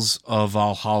halls of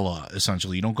Valhalla,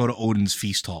 essentially. You don't go to Odin's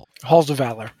feast hall. Halls of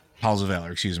Valor,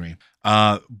 excuse me.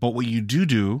 But what you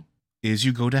do is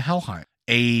you go to Helheim,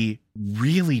 a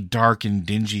really dark and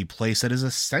dingy place that is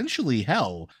essentially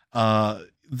hell,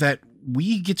 that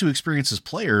we get to experience as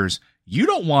players. You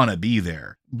don't want to be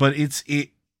there, but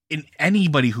in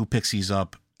anybody who picks these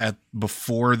up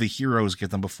before the heroes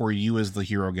get them, before you as the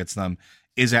hero gets them,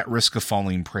 is at risk of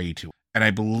falling prey to it. And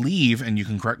I believe, and you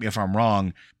can correct me if I'm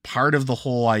wrong, part of the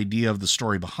whole idea of the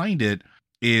story behind it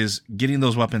is getting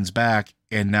those weapons back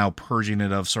and now purging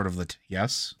it of sort of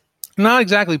yes? Not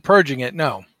exactly purging it,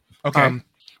 no. Okay.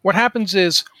 What happens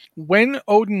is, when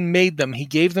Odin made them, he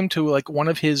gave them to one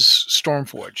of his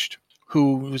Stormforged,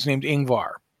 who was named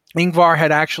Ingvar. Ingvar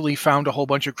had actually found a whole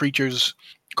bunch of creatures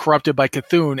corrupted by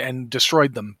Cthulhu and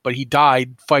destroyed them, but he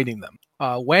died fighting them.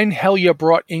 When Helya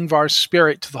brought Ingvar's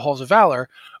spirit to the Halls of Valor,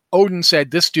 Odin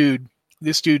said, this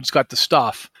dude's got the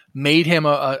stuff, made him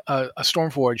a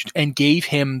Stormforged, and gave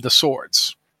him the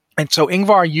swords. And so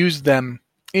Ingvar used them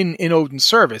in Odin's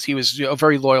service. He was a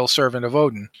very loyal servant of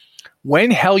Odin.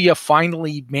 When Helya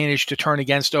finally managed to turn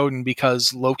against Odin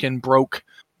because Loken broke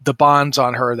the bonds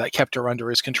on her that kept her under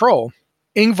his control,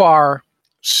 Ingvar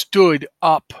stood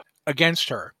up against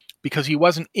her because he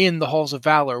wasn't in the Halls of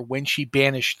Valor when she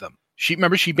banished them. She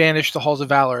banished the Halls of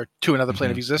Valor to another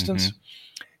plane of existence. Mm-hmm.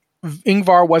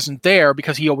 Ingvar wasn't there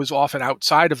because he was often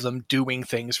outside of them doing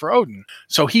things for Odin.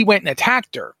 So he went and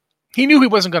attacked her. He knew he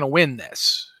wasn't going to win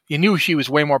this. He knew she was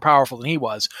way more powerful than he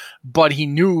was, but he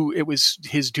knew it was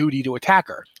his duty to attack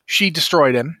her. She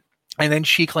destroyed him, and then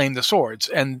she claimed the swords,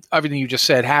 and everything you just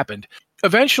said happened.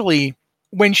 Eventually,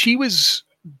 when she was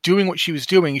doing what she was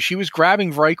doing, she was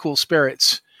grabbing Vrykul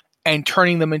spirits and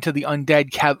turning them into the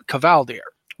undead Kavaldir.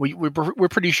 We're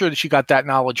pretty sure that she got that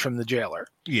knowledge from the jailer.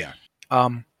 Yeah.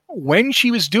 When she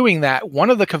was doing that, one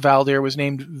of the Kavaldir was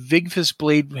named Vigfus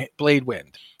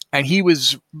Bladewind. And he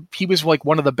was like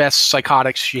one of the best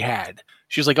psychotics she had.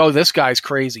 She was like, oh, this guy's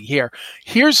crazy.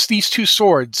 Here's these two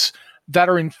swords that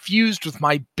are infused with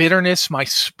my bitterness, my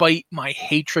spite, my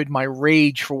hatred, my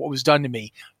rage for what was done to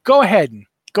me. Go ahead and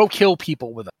go kill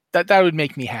people with them. That would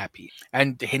make me happy.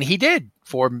 And he did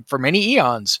for many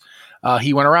eons.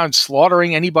 He went around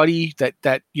slaughtering anybody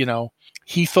that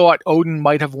he thought Odin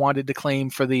might have wanted to claim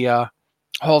for the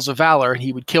Halls of Valor, and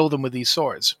he would kill them with these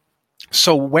swords.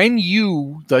 So when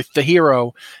you, the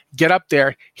hero, get up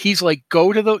there, he's like,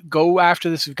 go after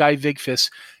this guy Vigfus,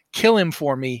 kill him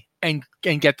for me, and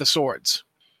get the swords.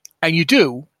 And you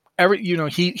do.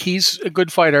 He's a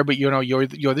good fighter, but you're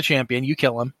the champion. You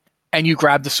kill him, and you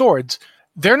grab the swords.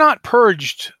 They're not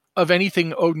purged of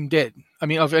anything Odin did. I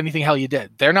mean, of anything Helya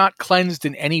did. They're not cleansed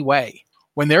in any way.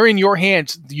 When they're in your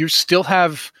hands, they're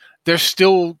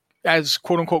still as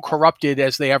quote unquote corrupted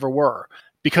as they ever were.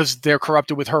 Because they're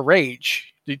corrupted with her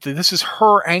rage. This is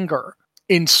her anger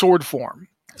in sword form.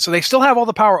 So they still have all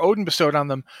the power Odin bestowed on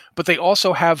them, but they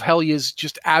also have Helya's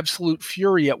just absolute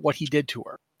fury at what he did to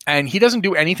her. And he doesn't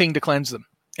do anything to cleanse them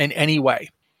in any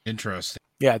way. Interesting.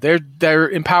 Yeah, they're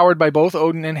empowered by both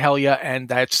Odin and Helya, and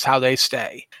that's how they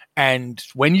stay. And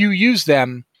when you use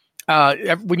them,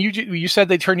 when you said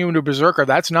they turn you into a berserker,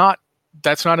 that's not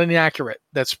inaccurate.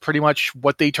 That's pretty much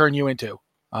what they turn you into.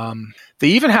 They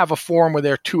even have a form where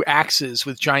there are two axes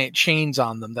with giant chains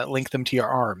on them that link them to your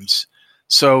arms.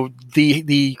 So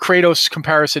the Kratos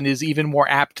comparison is even more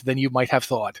apt than you might have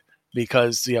thought,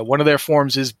 because one of their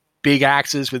forms is big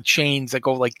axes with chains that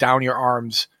go like down your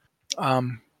arms.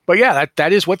 But yeah,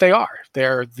 that is what they are.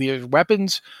 They're the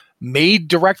weapons made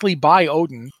directly by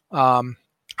Odin.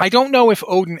 I don't know if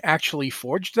Odin actually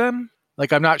forged them.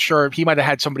 Like, I'm not sure. He might have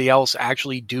had somebody else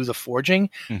actually do the forging,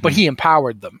 but he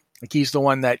empowered them. Like, he's the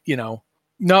one that, they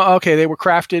were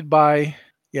crafted by,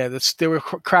 they were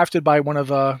crafted by one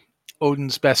of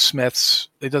Odin's best smiths.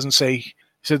 It doesn't say, he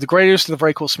said the greatest of the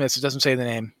Vrykul smiths. It doesn't say the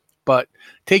name, but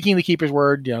taking the keeper's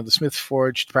word, the smith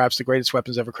forged perhaps the greatest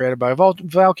weapons ever created by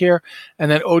Valkyr, and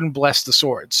then Odin blessed the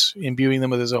swords, imbuing them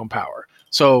with his own power.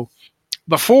 So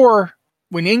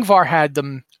when Ingvar had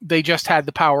them, they just had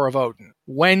the power of Odin.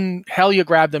 When Helya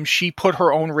grabbed them, she put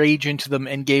her own rage into them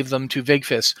and gave them to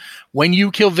Vigfus. When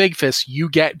you kill Vigfus, you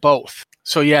get both.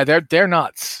 So yeah, they're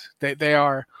nuts. They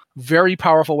are very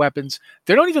powerful weapons.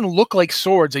 They don't even look like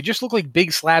swords. They just look like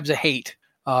big slabs of hate.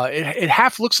 It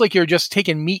half looks like you're just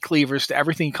taking meat cleavers to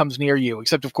everything that comes near you,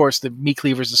 except of course the meat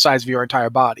cleaver is the size of your entire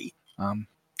body.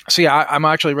 So yeah, I'm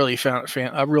actually really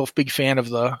a real big fan of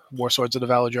the War Swords of the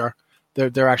Valarjar.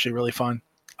 They're actually really fun.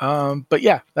 But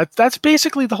yeah, that's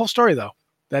basically the whole story, though.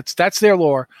 That's their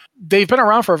lore. They've been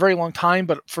around for a very long time,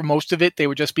 but for most of it, they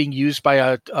were just being used by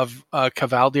a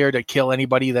Kavaldir to kill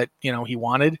anybody that he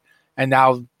wanted. And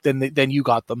now, then you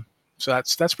got them. So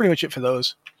that's pretty much it for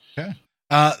those. Okay.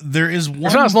 There is one.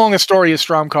 It's not as long a story as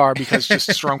Stromkar, because just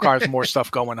Stromkar has more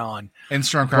stuff going on. And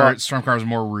Stromkar is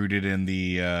more rooted in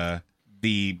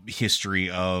the history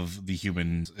of the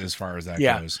humans as far as that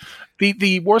goes.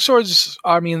 The War Swords,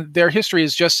 I mean, their history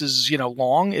is just as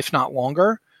long, if not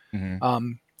longer.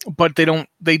 Mm-hmm. But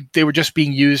they were just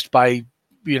being used by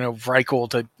Vrykul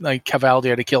to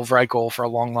Kavaldir to kill Vrykul for a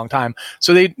long, long time.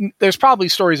 So there's probably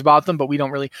stories about them, but we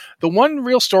don't really. The one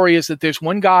real story is that there's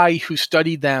one guy who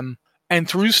studied them, and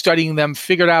through studying them,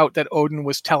 figured out that Odin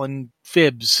was telling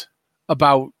fibs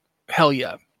about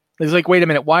Helya. He's like, wait a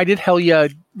minute, why did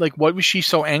Helya, what was she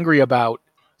so angry about?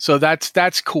 So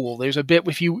that's cool. There's a bit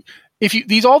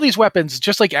all these weapons,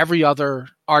 just like every other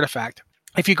artifact.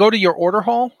 If you go to your order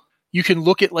hall, you can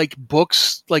look at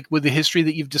books with the history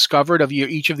that you've discovered of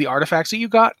each of the artifacts that you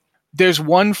got. There's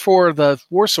one for the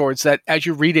War Swords that, as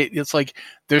you read it, it's like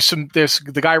there's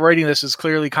the guy writing this is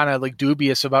clearly kind of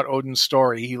dubious about Odin's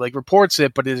story. He reports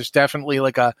it, but there's definitely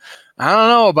I don't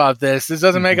know about this. This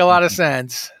doesn't make a lot of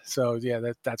sense. So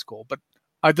yeah, that's cool. But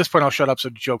at this point, I'll shut up so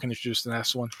Joe can introduce the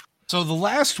next one. So the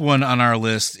last one on our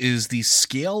list is the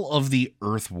Scale of the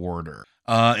Earth Warder.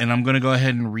 And I'm going to go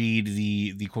ahead and read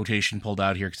the quotation pulled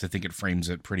out here because I think it frames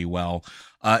it pretty well.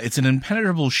 It's an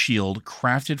impenetrable shield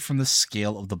crafted from the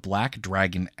scale of the black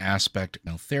dragon aspect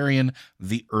Neltharion,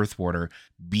 the Earthwarder,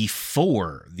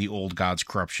 before the old god's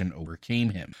corruption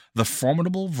overcame him. The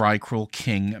formidable Vrykul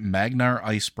king Magnar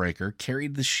Icebreaker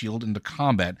carried the shield into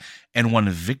combat and won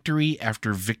victory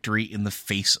after victory in the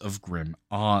face of grim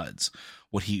odds.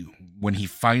 When he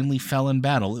finally fell in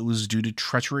battle, it was due to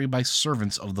treachery by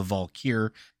servants of the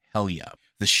Valkyr, Helya.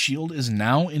 The shield is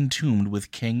now entombed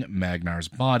with King Magnar's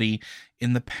body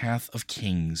in the Path of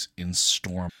Kings in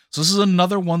Storm. So this is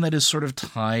another one that is sort of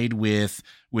tied with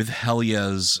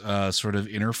Helya's sort of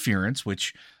interference,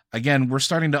 which, again, we're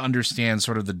starting to understand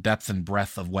sort of the depth and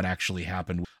breadth of what actually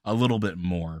happened a little bit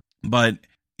more. But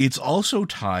it's also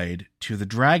tied to the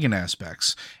dragon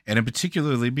aspects, and in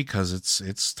particularly because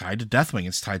it's tied to Deathwing,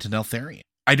 it's tied to Neltharion.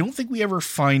 I don't think we ever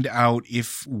find out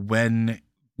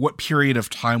what period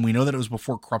of time. We know that it was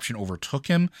before corruption overtook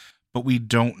him, but we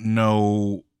don't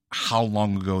know how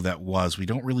long ago that was. We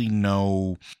don't really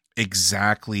know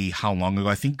exactly how long ago.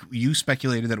 I think you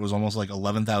speculated that it was almost like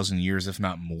 11,000 years, if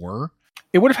not more.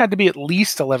 It would have had to be at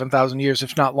least 11,000 years,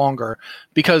 if not longer,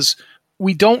 because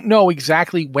we don't know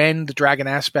exactly when the dragon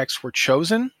aspects were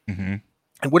chosen. Mm-hmm.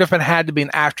 It would have had to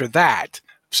been after that.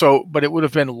 But it would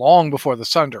have been long before the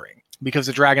Sundering, because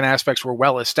the dragon aspects were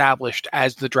well established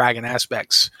as the dragon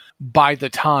aspects by the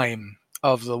time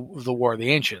of the War of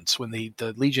the Ancients, when the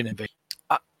Legion invaded.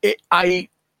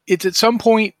 It's at some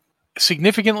point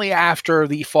significantly after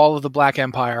the fall of the Black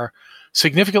Empire,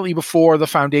 significantly before the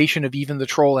foundation of even the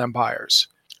Troll Empires.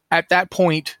 At that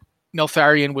point,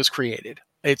 Neltharion was created.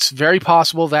 It's very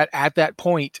possible that at that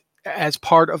point, as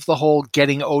part of the whole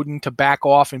getting Odin to back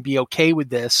off and be okay with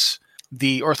this,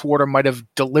 the Earthwarder might have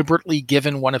deliberately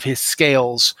given one of his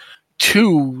scales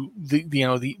to the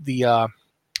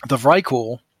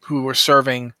Vrykul who were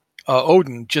serving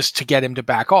Odin, just to get him to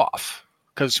back off.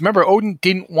 Because remember, Odin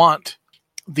didn't want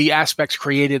the aspects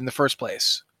created in the first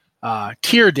place.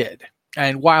 Tyr did.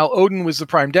 And while Odin was the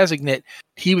prime designate,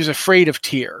 he was afraid of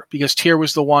Tyr, because Tyr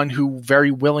was the one who very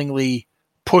willingly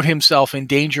put himself in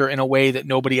danger in a way that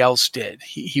nobody else did.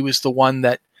 He was the one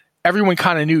that everyone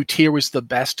kind of knew Tyr was the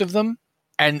best of them,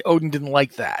 and Odin didn't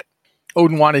like that.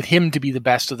 Odin wanted him to be the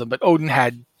best of them, but Odin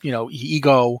had,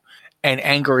 ego and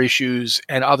anger issues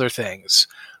and other things.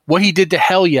 What he did to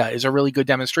Helya is a really good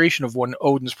demonstration of one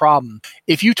Odin's problem.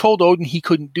 If you told Odin he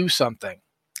couldn't do something,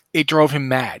 it drove him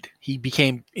mad. He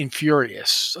became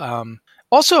infurious.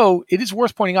 Also, it is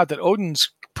worth pointing out that Odin's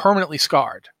permanently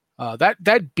scarred.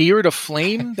 That beard of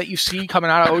flame that you see coming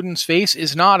out of Odin's face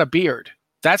is not a beard.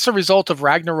 That's a result of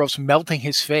Ragnaros melting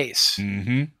his face.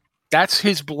 Mm-hmm. That's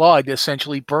his blood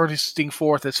essentially bursting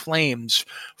forth as flames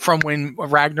from when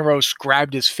Ragnaros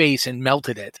grabbed his face and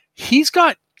melted it. He's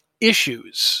got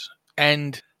issues.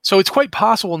 And so it's quite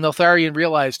possible Neltharion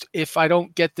realized, if I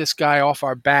don't get this guy off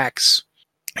our backs,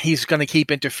 he's going to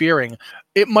keep interfering.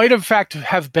 It might in fact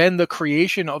have been the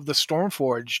creation of the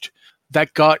Stormforged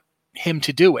that got him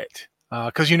to do it,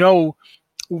 because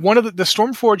one of the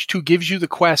Stormforged who gives you the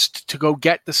quest to go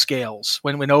get the scales,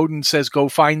 when Odin says go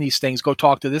find these things, go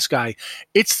talk to this guy,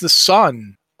 it's the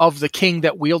son of the king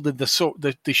that wielded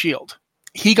the shield.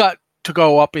 He got to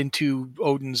go up into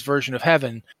Odin's version of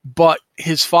heaven, but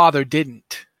his father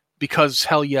didn't, because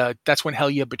that's when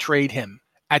Helya betrayed him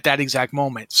at that exact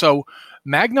moment. So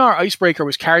Magnar Icebreaker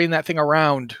was carrying that thing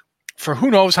around for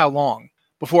who knows how long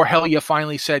before Helya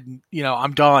finally said,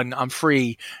 I'm done, I'm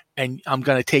free, and I'm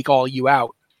going to take all you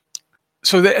out.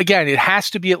 So again, it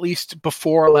has to be at least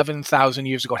before 11,000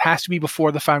 years ago. It has to be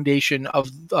before the foundation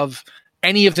of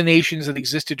any of the nations that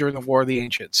existed during the War of the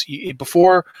Ancients.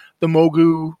 Before the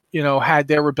Mogu, had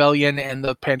their rebellion and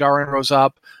the Pandaren rose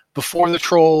up, before the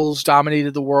Trolls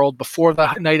dominated the world, before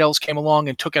the Night Elves came along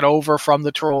and took it over from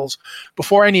the Trolls,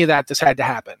 before any of that, this had to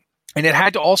happen. And it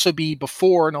had to also be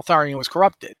before Neltharion was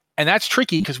corrupted. And that's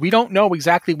tricky because we don't know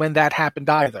exactly when that happened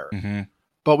either. Mm-hmm.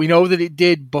 But we know that it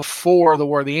did before the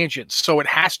War of the Ancients. So it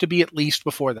has to be at least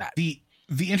before that.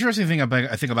 The interesting thing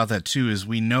I think about that too is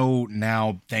we know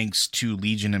now, thanks to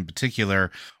Legion in particular,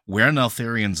 where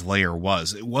Neltharion's lair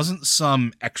was. It wasn't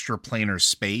some extraplanar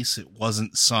space. It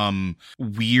wasn't some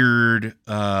weird,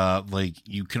 like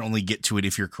you can only get to it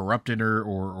if you're corrupted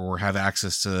or have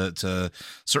access to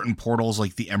certain portals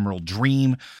like the Emerald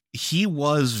Dream. He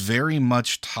was very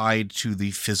much tied to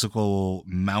the physical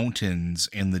mountains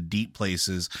and the deep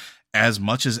places, as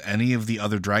much as any of the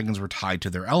other dragons were tied to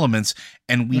their elements.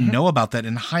 And we know about that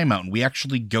in High Mountain. We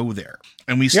actually go there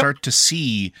and we start to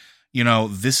see,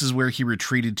 this is where he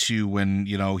retreated to when,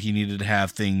 he needed to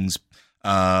have things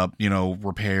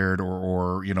repaired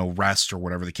or rest or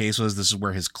whatever the case was. This is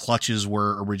where his clutches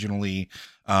were originally.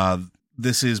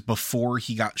 This is before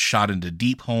he got shot into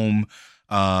Deepholm,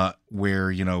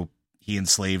 where, he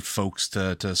enslaved folks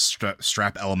to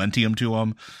strap elementium to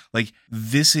him. Like,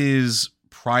 this is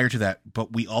prior to that,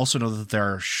 but we also know that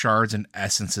there are shards and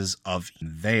essences of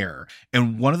there.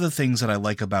 And one of the things that I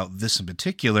like about this in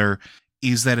particular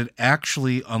is that it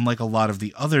actually, unlike a lot of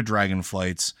the other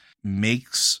Dragonflights,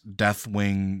 makes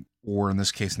Deathwing, or in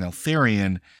this case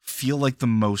Neltharion, feel like the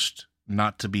most,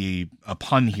 not to be a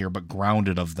pun here, but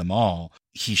grounded of them all.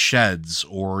 He sheds,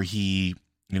 or he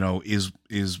is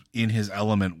in his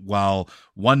element, while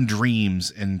one dreams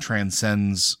and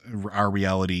transcends our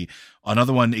reality.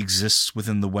 Another one exists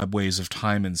within the webways of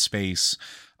time and space.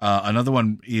 Another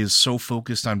one is so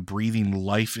focused on breathing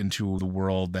life into the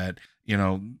world that,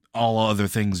 all other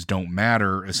things don't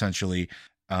matter, essentially.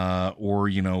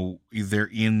 Or they're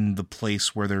in the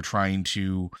place where they're trying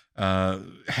to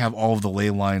have all of the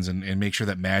ley lines and make sure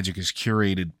that magic is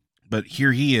curated. But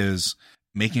here he is,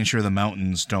 making sure the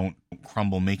mountains don't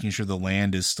crumble, making sure the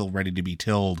land is still ready to be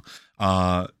tilled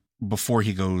before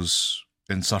he goes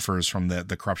and suffers from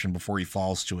the corruption, before he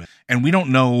falls to it. And we don't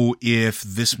know if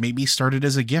this maybe started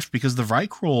as a gift, because the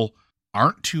Vrykul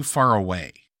aren't too far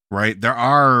away, right?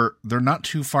 They're not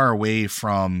too far away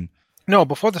from... No,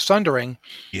 before the Sundering.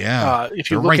 Yeah, if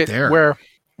you look at there, where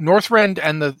Northrend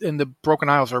and the Broken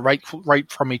Isles are right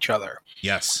from each other.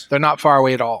 Yes. They're not far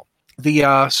away at all.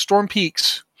 The Storm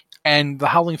Peaks and the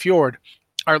Howling Fjord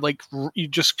are like,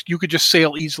 you could just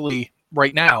sail easily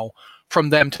right now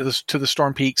from them to the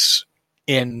Storm Peaks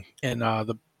in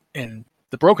the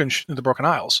Broken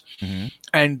Isles. Mm-hmm.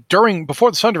 And before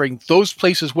the Sundering, those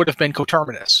places would have been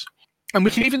coterminous. And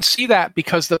we can even see that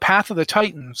because the Path of the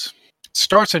Titans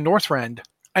starts in Northrend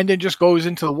and then just goes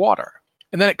into the water.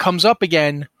 And then it comes up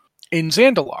again in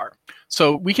Zandalar.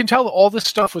 So we can tell that all this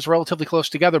stuff was relatively close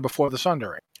together before the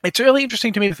Sundering. It's really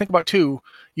interesting to me to think about, too.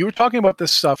 You were talking about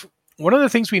this stuff. One of the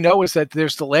things we know is that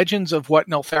there's the legends of what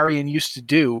Neltharion used to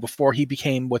do before he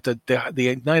became what the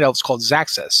Night Elves called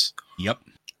Zaxxas. Yep.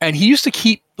 And he used to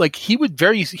keep, he would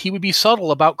be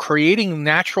subtle about creating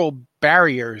natural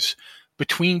barriers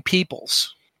between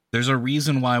peoples. There's a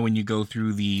reason why when you go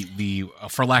through the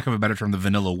for lack of a better term, the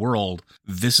vanilla world,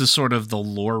 this is sort of the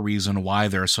lore reason why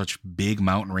there are such big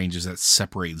mountain ranges that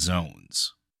separate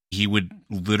zones. He would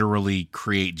literally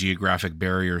create geographic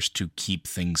barriers to keep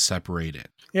things separated.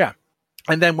 Yeah.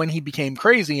 And then when he became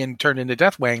crazy and turned into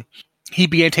Deathwing, he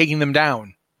began taking them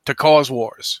down to cause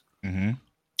wars. Mm-hmm.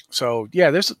 So yeah,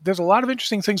 there's a lot of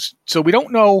interesting things. So we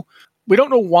don't know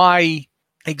why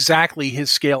exactly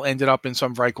his scale ended up in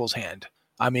some Vrykul's hand.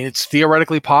 I mean, it's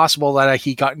theoretically possible that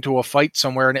he got into a fight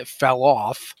somewhere and it fell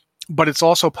off, but it's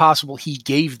also possible he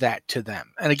gave that to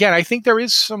them. And again, I think there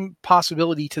is some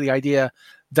possibility to the idea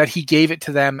that he gave it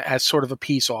to them as sort of a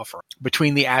peace offer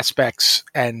between the Aspects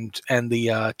and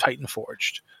the Titan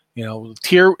Forged.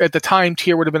 Tyr at the time,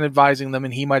 Tyr would have been advising them,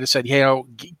 and he might have said,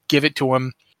 give it to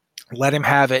him, let him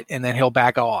have it, and then he'll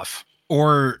back off.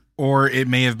 Or it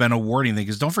may have been a warding thing,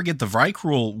 because don't forget the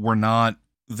Vrykul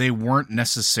weren't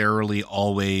necessarily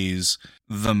always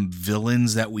the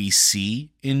villains that we see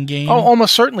in game. Oh,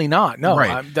 almost certainly not. No,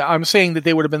 right. I'm saying that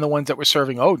they would have been the ones that were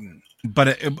serving Odin.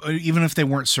 But even if they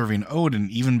weren't serving Odin,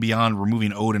 even beyond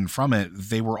removing Odin from it,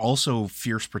 they were also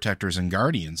fierce protectors and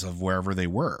guardians of wherever they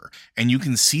were. And you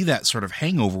can see that sort of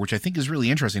hangover, which I think is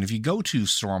really interesting. If you go to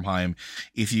Stormheim,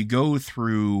 if you go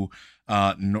through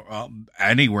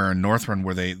anywhere in Northrend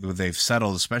where they've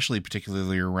settled, especially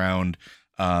particularly around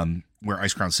where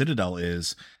Icecrown Citadel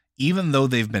is, even though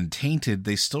they've been tainted,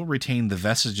 they still retain the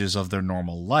vestiges of their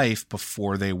normal life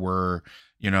before they were,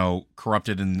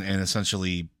 corrupted and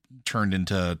essentially turned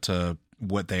into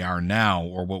what they are now,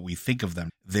 or what we think of them.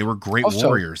 They were great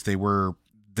warriors.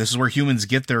 This is where humans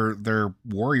get their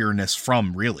warriorness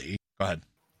from, really. Go ahead.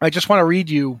 I just want to read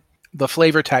you the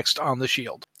flavor text on the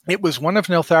shield. It was one of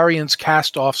Neltharion's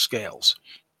cast-off scales.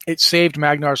 It saved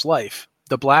Magnar's life.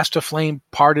 The blast of flame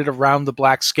parted around the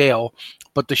black scale,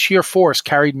 but the sheer force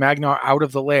carried Magnar out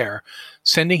of the lair,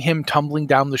 sending him tumbling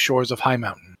down the shores of High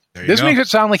Mountain. This makes it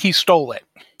sound like he stole it.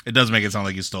 It does make it sound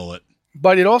like he stole it.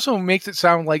 But it also makes it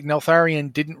sound like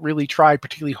Neltharion didn't really try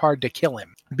particularly hard to kill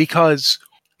him, because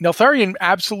Neltharion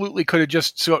absolutely could have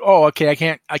just said, "Oh, okay,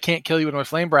 I can't kill you with my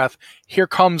flame breath. Here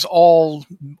comes all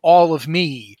of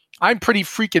me. I'm pretty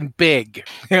freaking big."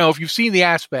 If you've seen the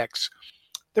Aspects,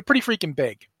 they're pretty freaking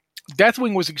big.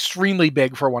 Deathwing was extremely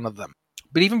big for one of them.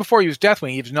 But even before he was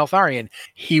Deathwing, he was Neltharion.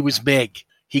 He was big.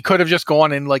 He could have just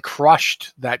gone and like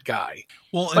crushed that guy.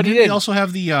 Well, but and he they didn't. also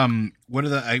have the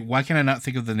why can I not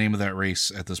think of the name of that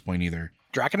race at this point either?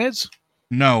 Draconids?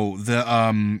 No,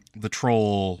 the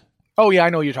troll. Oh yeah, I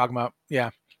know what you're talking about. Yeah.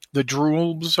 The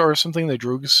Droobs or something, the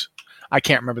Droogs. I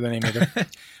can't remember the name of it.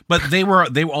 But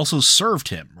they also served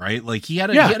him, right? Like he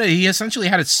essentially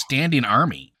had a standing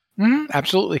army.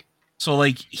 Absolutely. So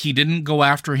like he didn't go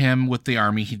after him with the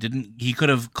army. He could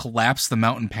have collapsed the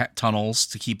mountain tunnels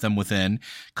to keep them within,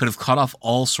 could have cut off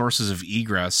all sources of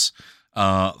egress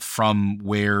from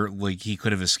where like he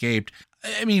could have escaped.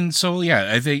 I mean, so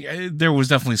yeah, I think there was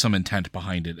definitely some intent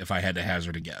behind it if I had to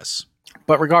hazard a guess.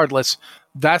 But regardless,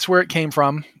 that's where it came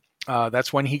from.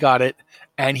 That's when he got it,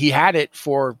 and he had it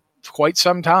for quite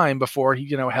some time before he,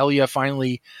 Helya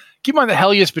finally. Keep in mind that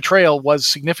Helya's betrayal was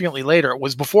significantly later. It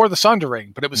was before the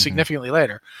Sundering, but it was significantly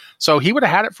later. So he would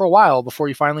have had it for a while before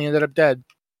he finally ended up dead.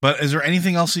 But is there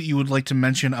anything else that you would like to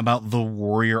mention about the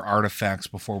warrior artifacts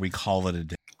before we call it a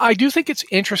day? I do think it's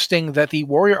interesting that the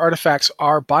warrior artifacts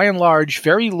are, by and large,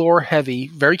 very lore heavy,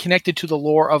 very connected to the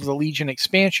lore of the Legion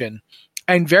expansion,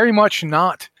 and very much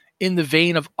not in the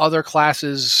vein of other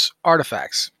classes'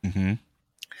 artifacts. Mm-hmm.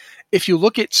 If you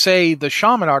look at, say, the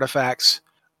shaman artifacts,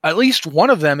 at least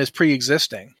one of them is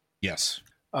pre-existing. Yes.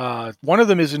 One of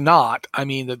them is not. I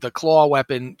mean, the claw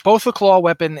weapon, both the claw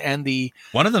weapon and the...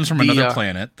 One of them's from another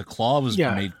planet. The claw was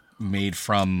made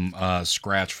from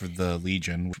scratch for the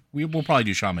Legion. We'll probably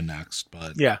do shaman next,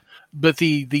 but... Yeah, but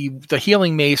the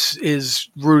healing mace is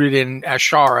rooted in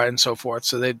Ashara and so forth,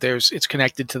 so that it's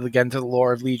connected to the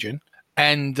lore of Legion.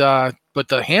 And but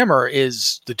the hammer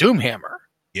is the Doom Hammer.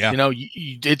 Yeah.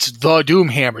 It's the Doom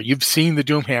Hammer. You've seen the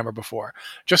Doom Hammer before.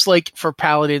 Just like for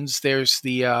Paladins, there's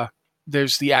the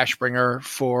Ashbringer.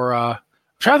 For I'm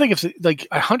trying to think if like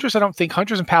Hunters,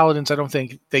 Hunters and Paladins, I don't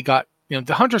think they got.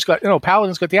 The Hunters got.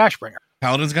 Paladins got the Ashbringer.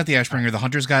 Paladins got the Ashbringer. The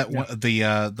Hunters got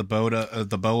the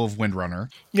bow of Windrunner.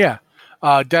 Yeah.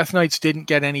 Death Knights didn't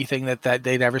get anything that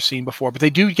they'd ever seen before, but they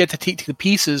do get to take the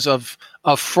pieces of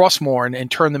Frostmourne and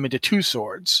turn them into two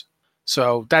swords.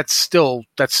 So that's still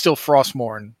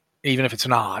Frostmourne, even if it's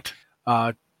not.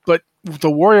 But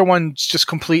the warrior one's just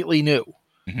completely new.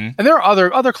 Mm-hmm. And there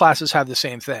are other classes have the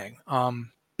same thing.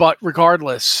 But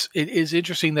regardless, it is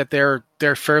interesting that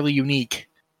they're fairly unique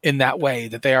in that way,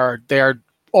 that they are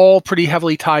all pretty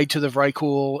heavily tied to the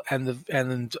Vrykul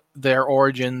and their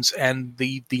origins and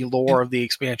the lore of the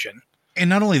expansion. And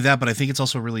not only that, but I think it's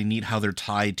also really neat how they're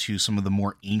tied to some of the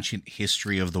more ancient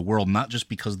history of the world, not just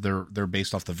because they're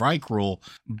based off the Vrykul,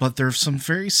 but there's some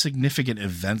very significant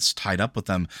events tied up with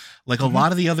them. Like a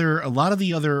lot of the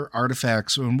other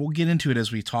artifacts, and we'll get into it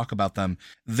as we talk about them,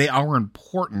 they are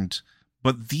important,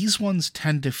 but these ones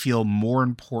tend to feel more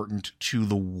important to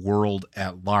the world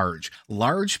at large.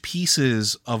 Large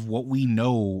pieces of what we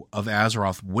know of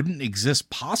Azeroth wouldn't exist.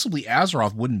 Possibly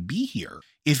Azeroth wouldn't be here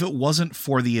if it wasn't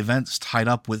for the events tied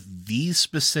up with these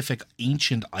specific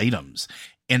ancient items.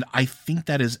 And I think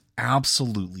that is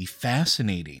absolutely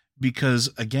fascinating because,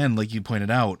 again, like you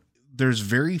pointed out, there's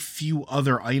very few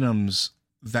other items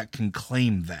that can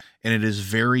claim that. And it is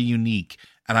very unique.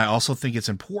 And I also think it's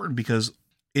important because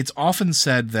it's often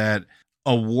said that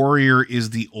a warrior is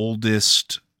the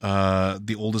oldest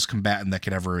combatant that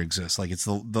could ever exist. Like it's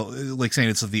like saying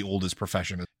it's the oldest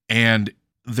profession. And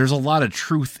there's a lot of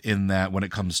truth in that when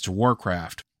it comes to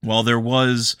Warcraft. While there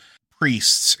was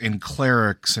priests and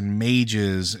clerics and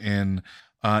mages and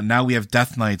now we have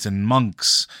death knights and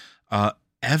monks,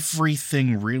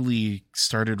 everything really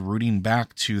started rooting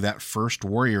back to that first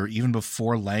warrior even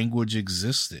before language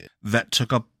existed that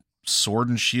took up sword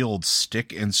and shield,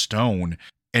 stick and stone,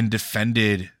 and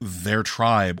defended their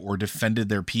tribe or defended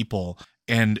their people.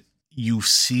 And you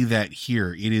see that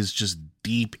here. It is just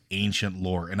deep ancient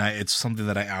lore, and it's something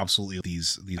that I absolutely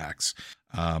these acts.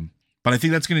 But I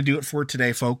think that's going to do it for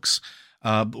today, folks.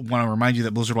 Want to remind you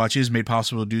that Blizzard Watch is made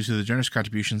possible due to the generous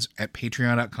contributions at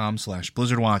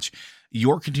patreon.com/BlizzardWatch.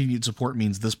 Your continued support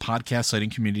means this podcast site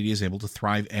and community is able to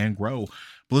thrive and grow.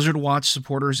 Blizzard Watch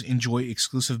supporters enjoy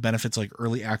exclusive benefits like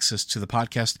early access to the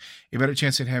podcast, a better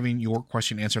chance at having your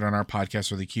question answered on our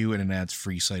podcast or the queue, and an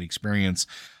ads-free site experience.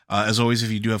 As always, if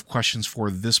you do have questions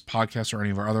for this podcast or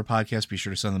any of our other podcasts, be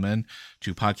sure to send them in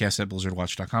to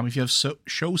podcast@blizzardwatch.com. If you have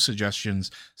show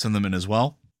suggestions, send them in as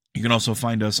well. You can also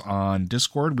find us on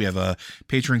Discord. We have a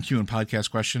Patreon Q and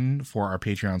podcast question for our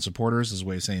Patreon supporters as a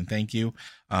way of saying thank you,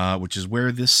 which is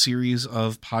where this series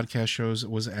of podcast shows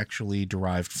was actually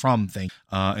derived from.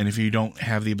 And if you don't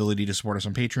have the ability to support us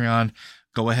on Patreon,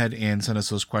 go ahead and send us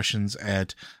those questions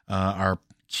at our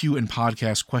Q and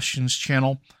podcast questions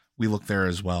channel. we look there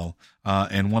as well.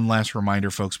 And one last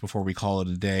reminder, folks, before we call it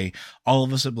a day, all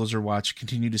of us at Blizzard Watch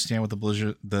continue to stand with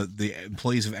the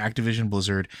employees of Activision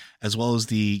Blizzard, as well as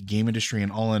the game industry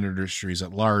and all industries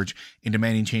at large, in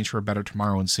demanding change for a better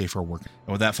tomorrow and safer work.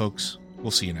 And with that, folks,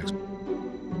 we'll see you next week.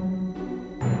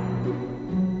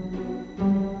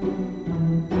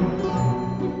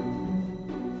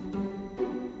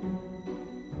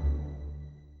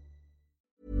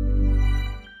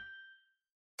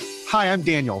 Hi, I'm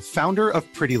Daniel, founder of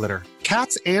Pretty Litter.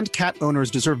 Cats and cat owners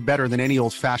deserve better than any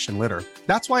old-fashioned litter.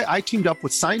 That's why I teamed up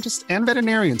with scientists and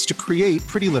veterinarians to create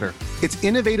Pretty Litter. Its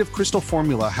innovative crystal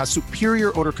formula has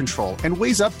superior odor control and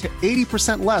weighs up to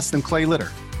 80% less than clay litter.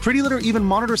 Pretty Litter even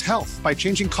monitors health by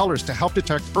changing colors to help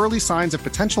detect early signs of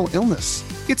potential illness.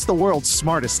 It's the world's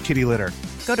smartest kitty litter.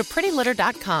 Go to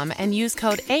prettylitter.com and use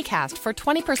code ACAST for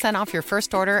 20% off your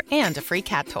first order and a free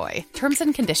cat toy. Terms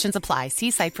and conditions apply.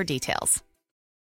 See site for details.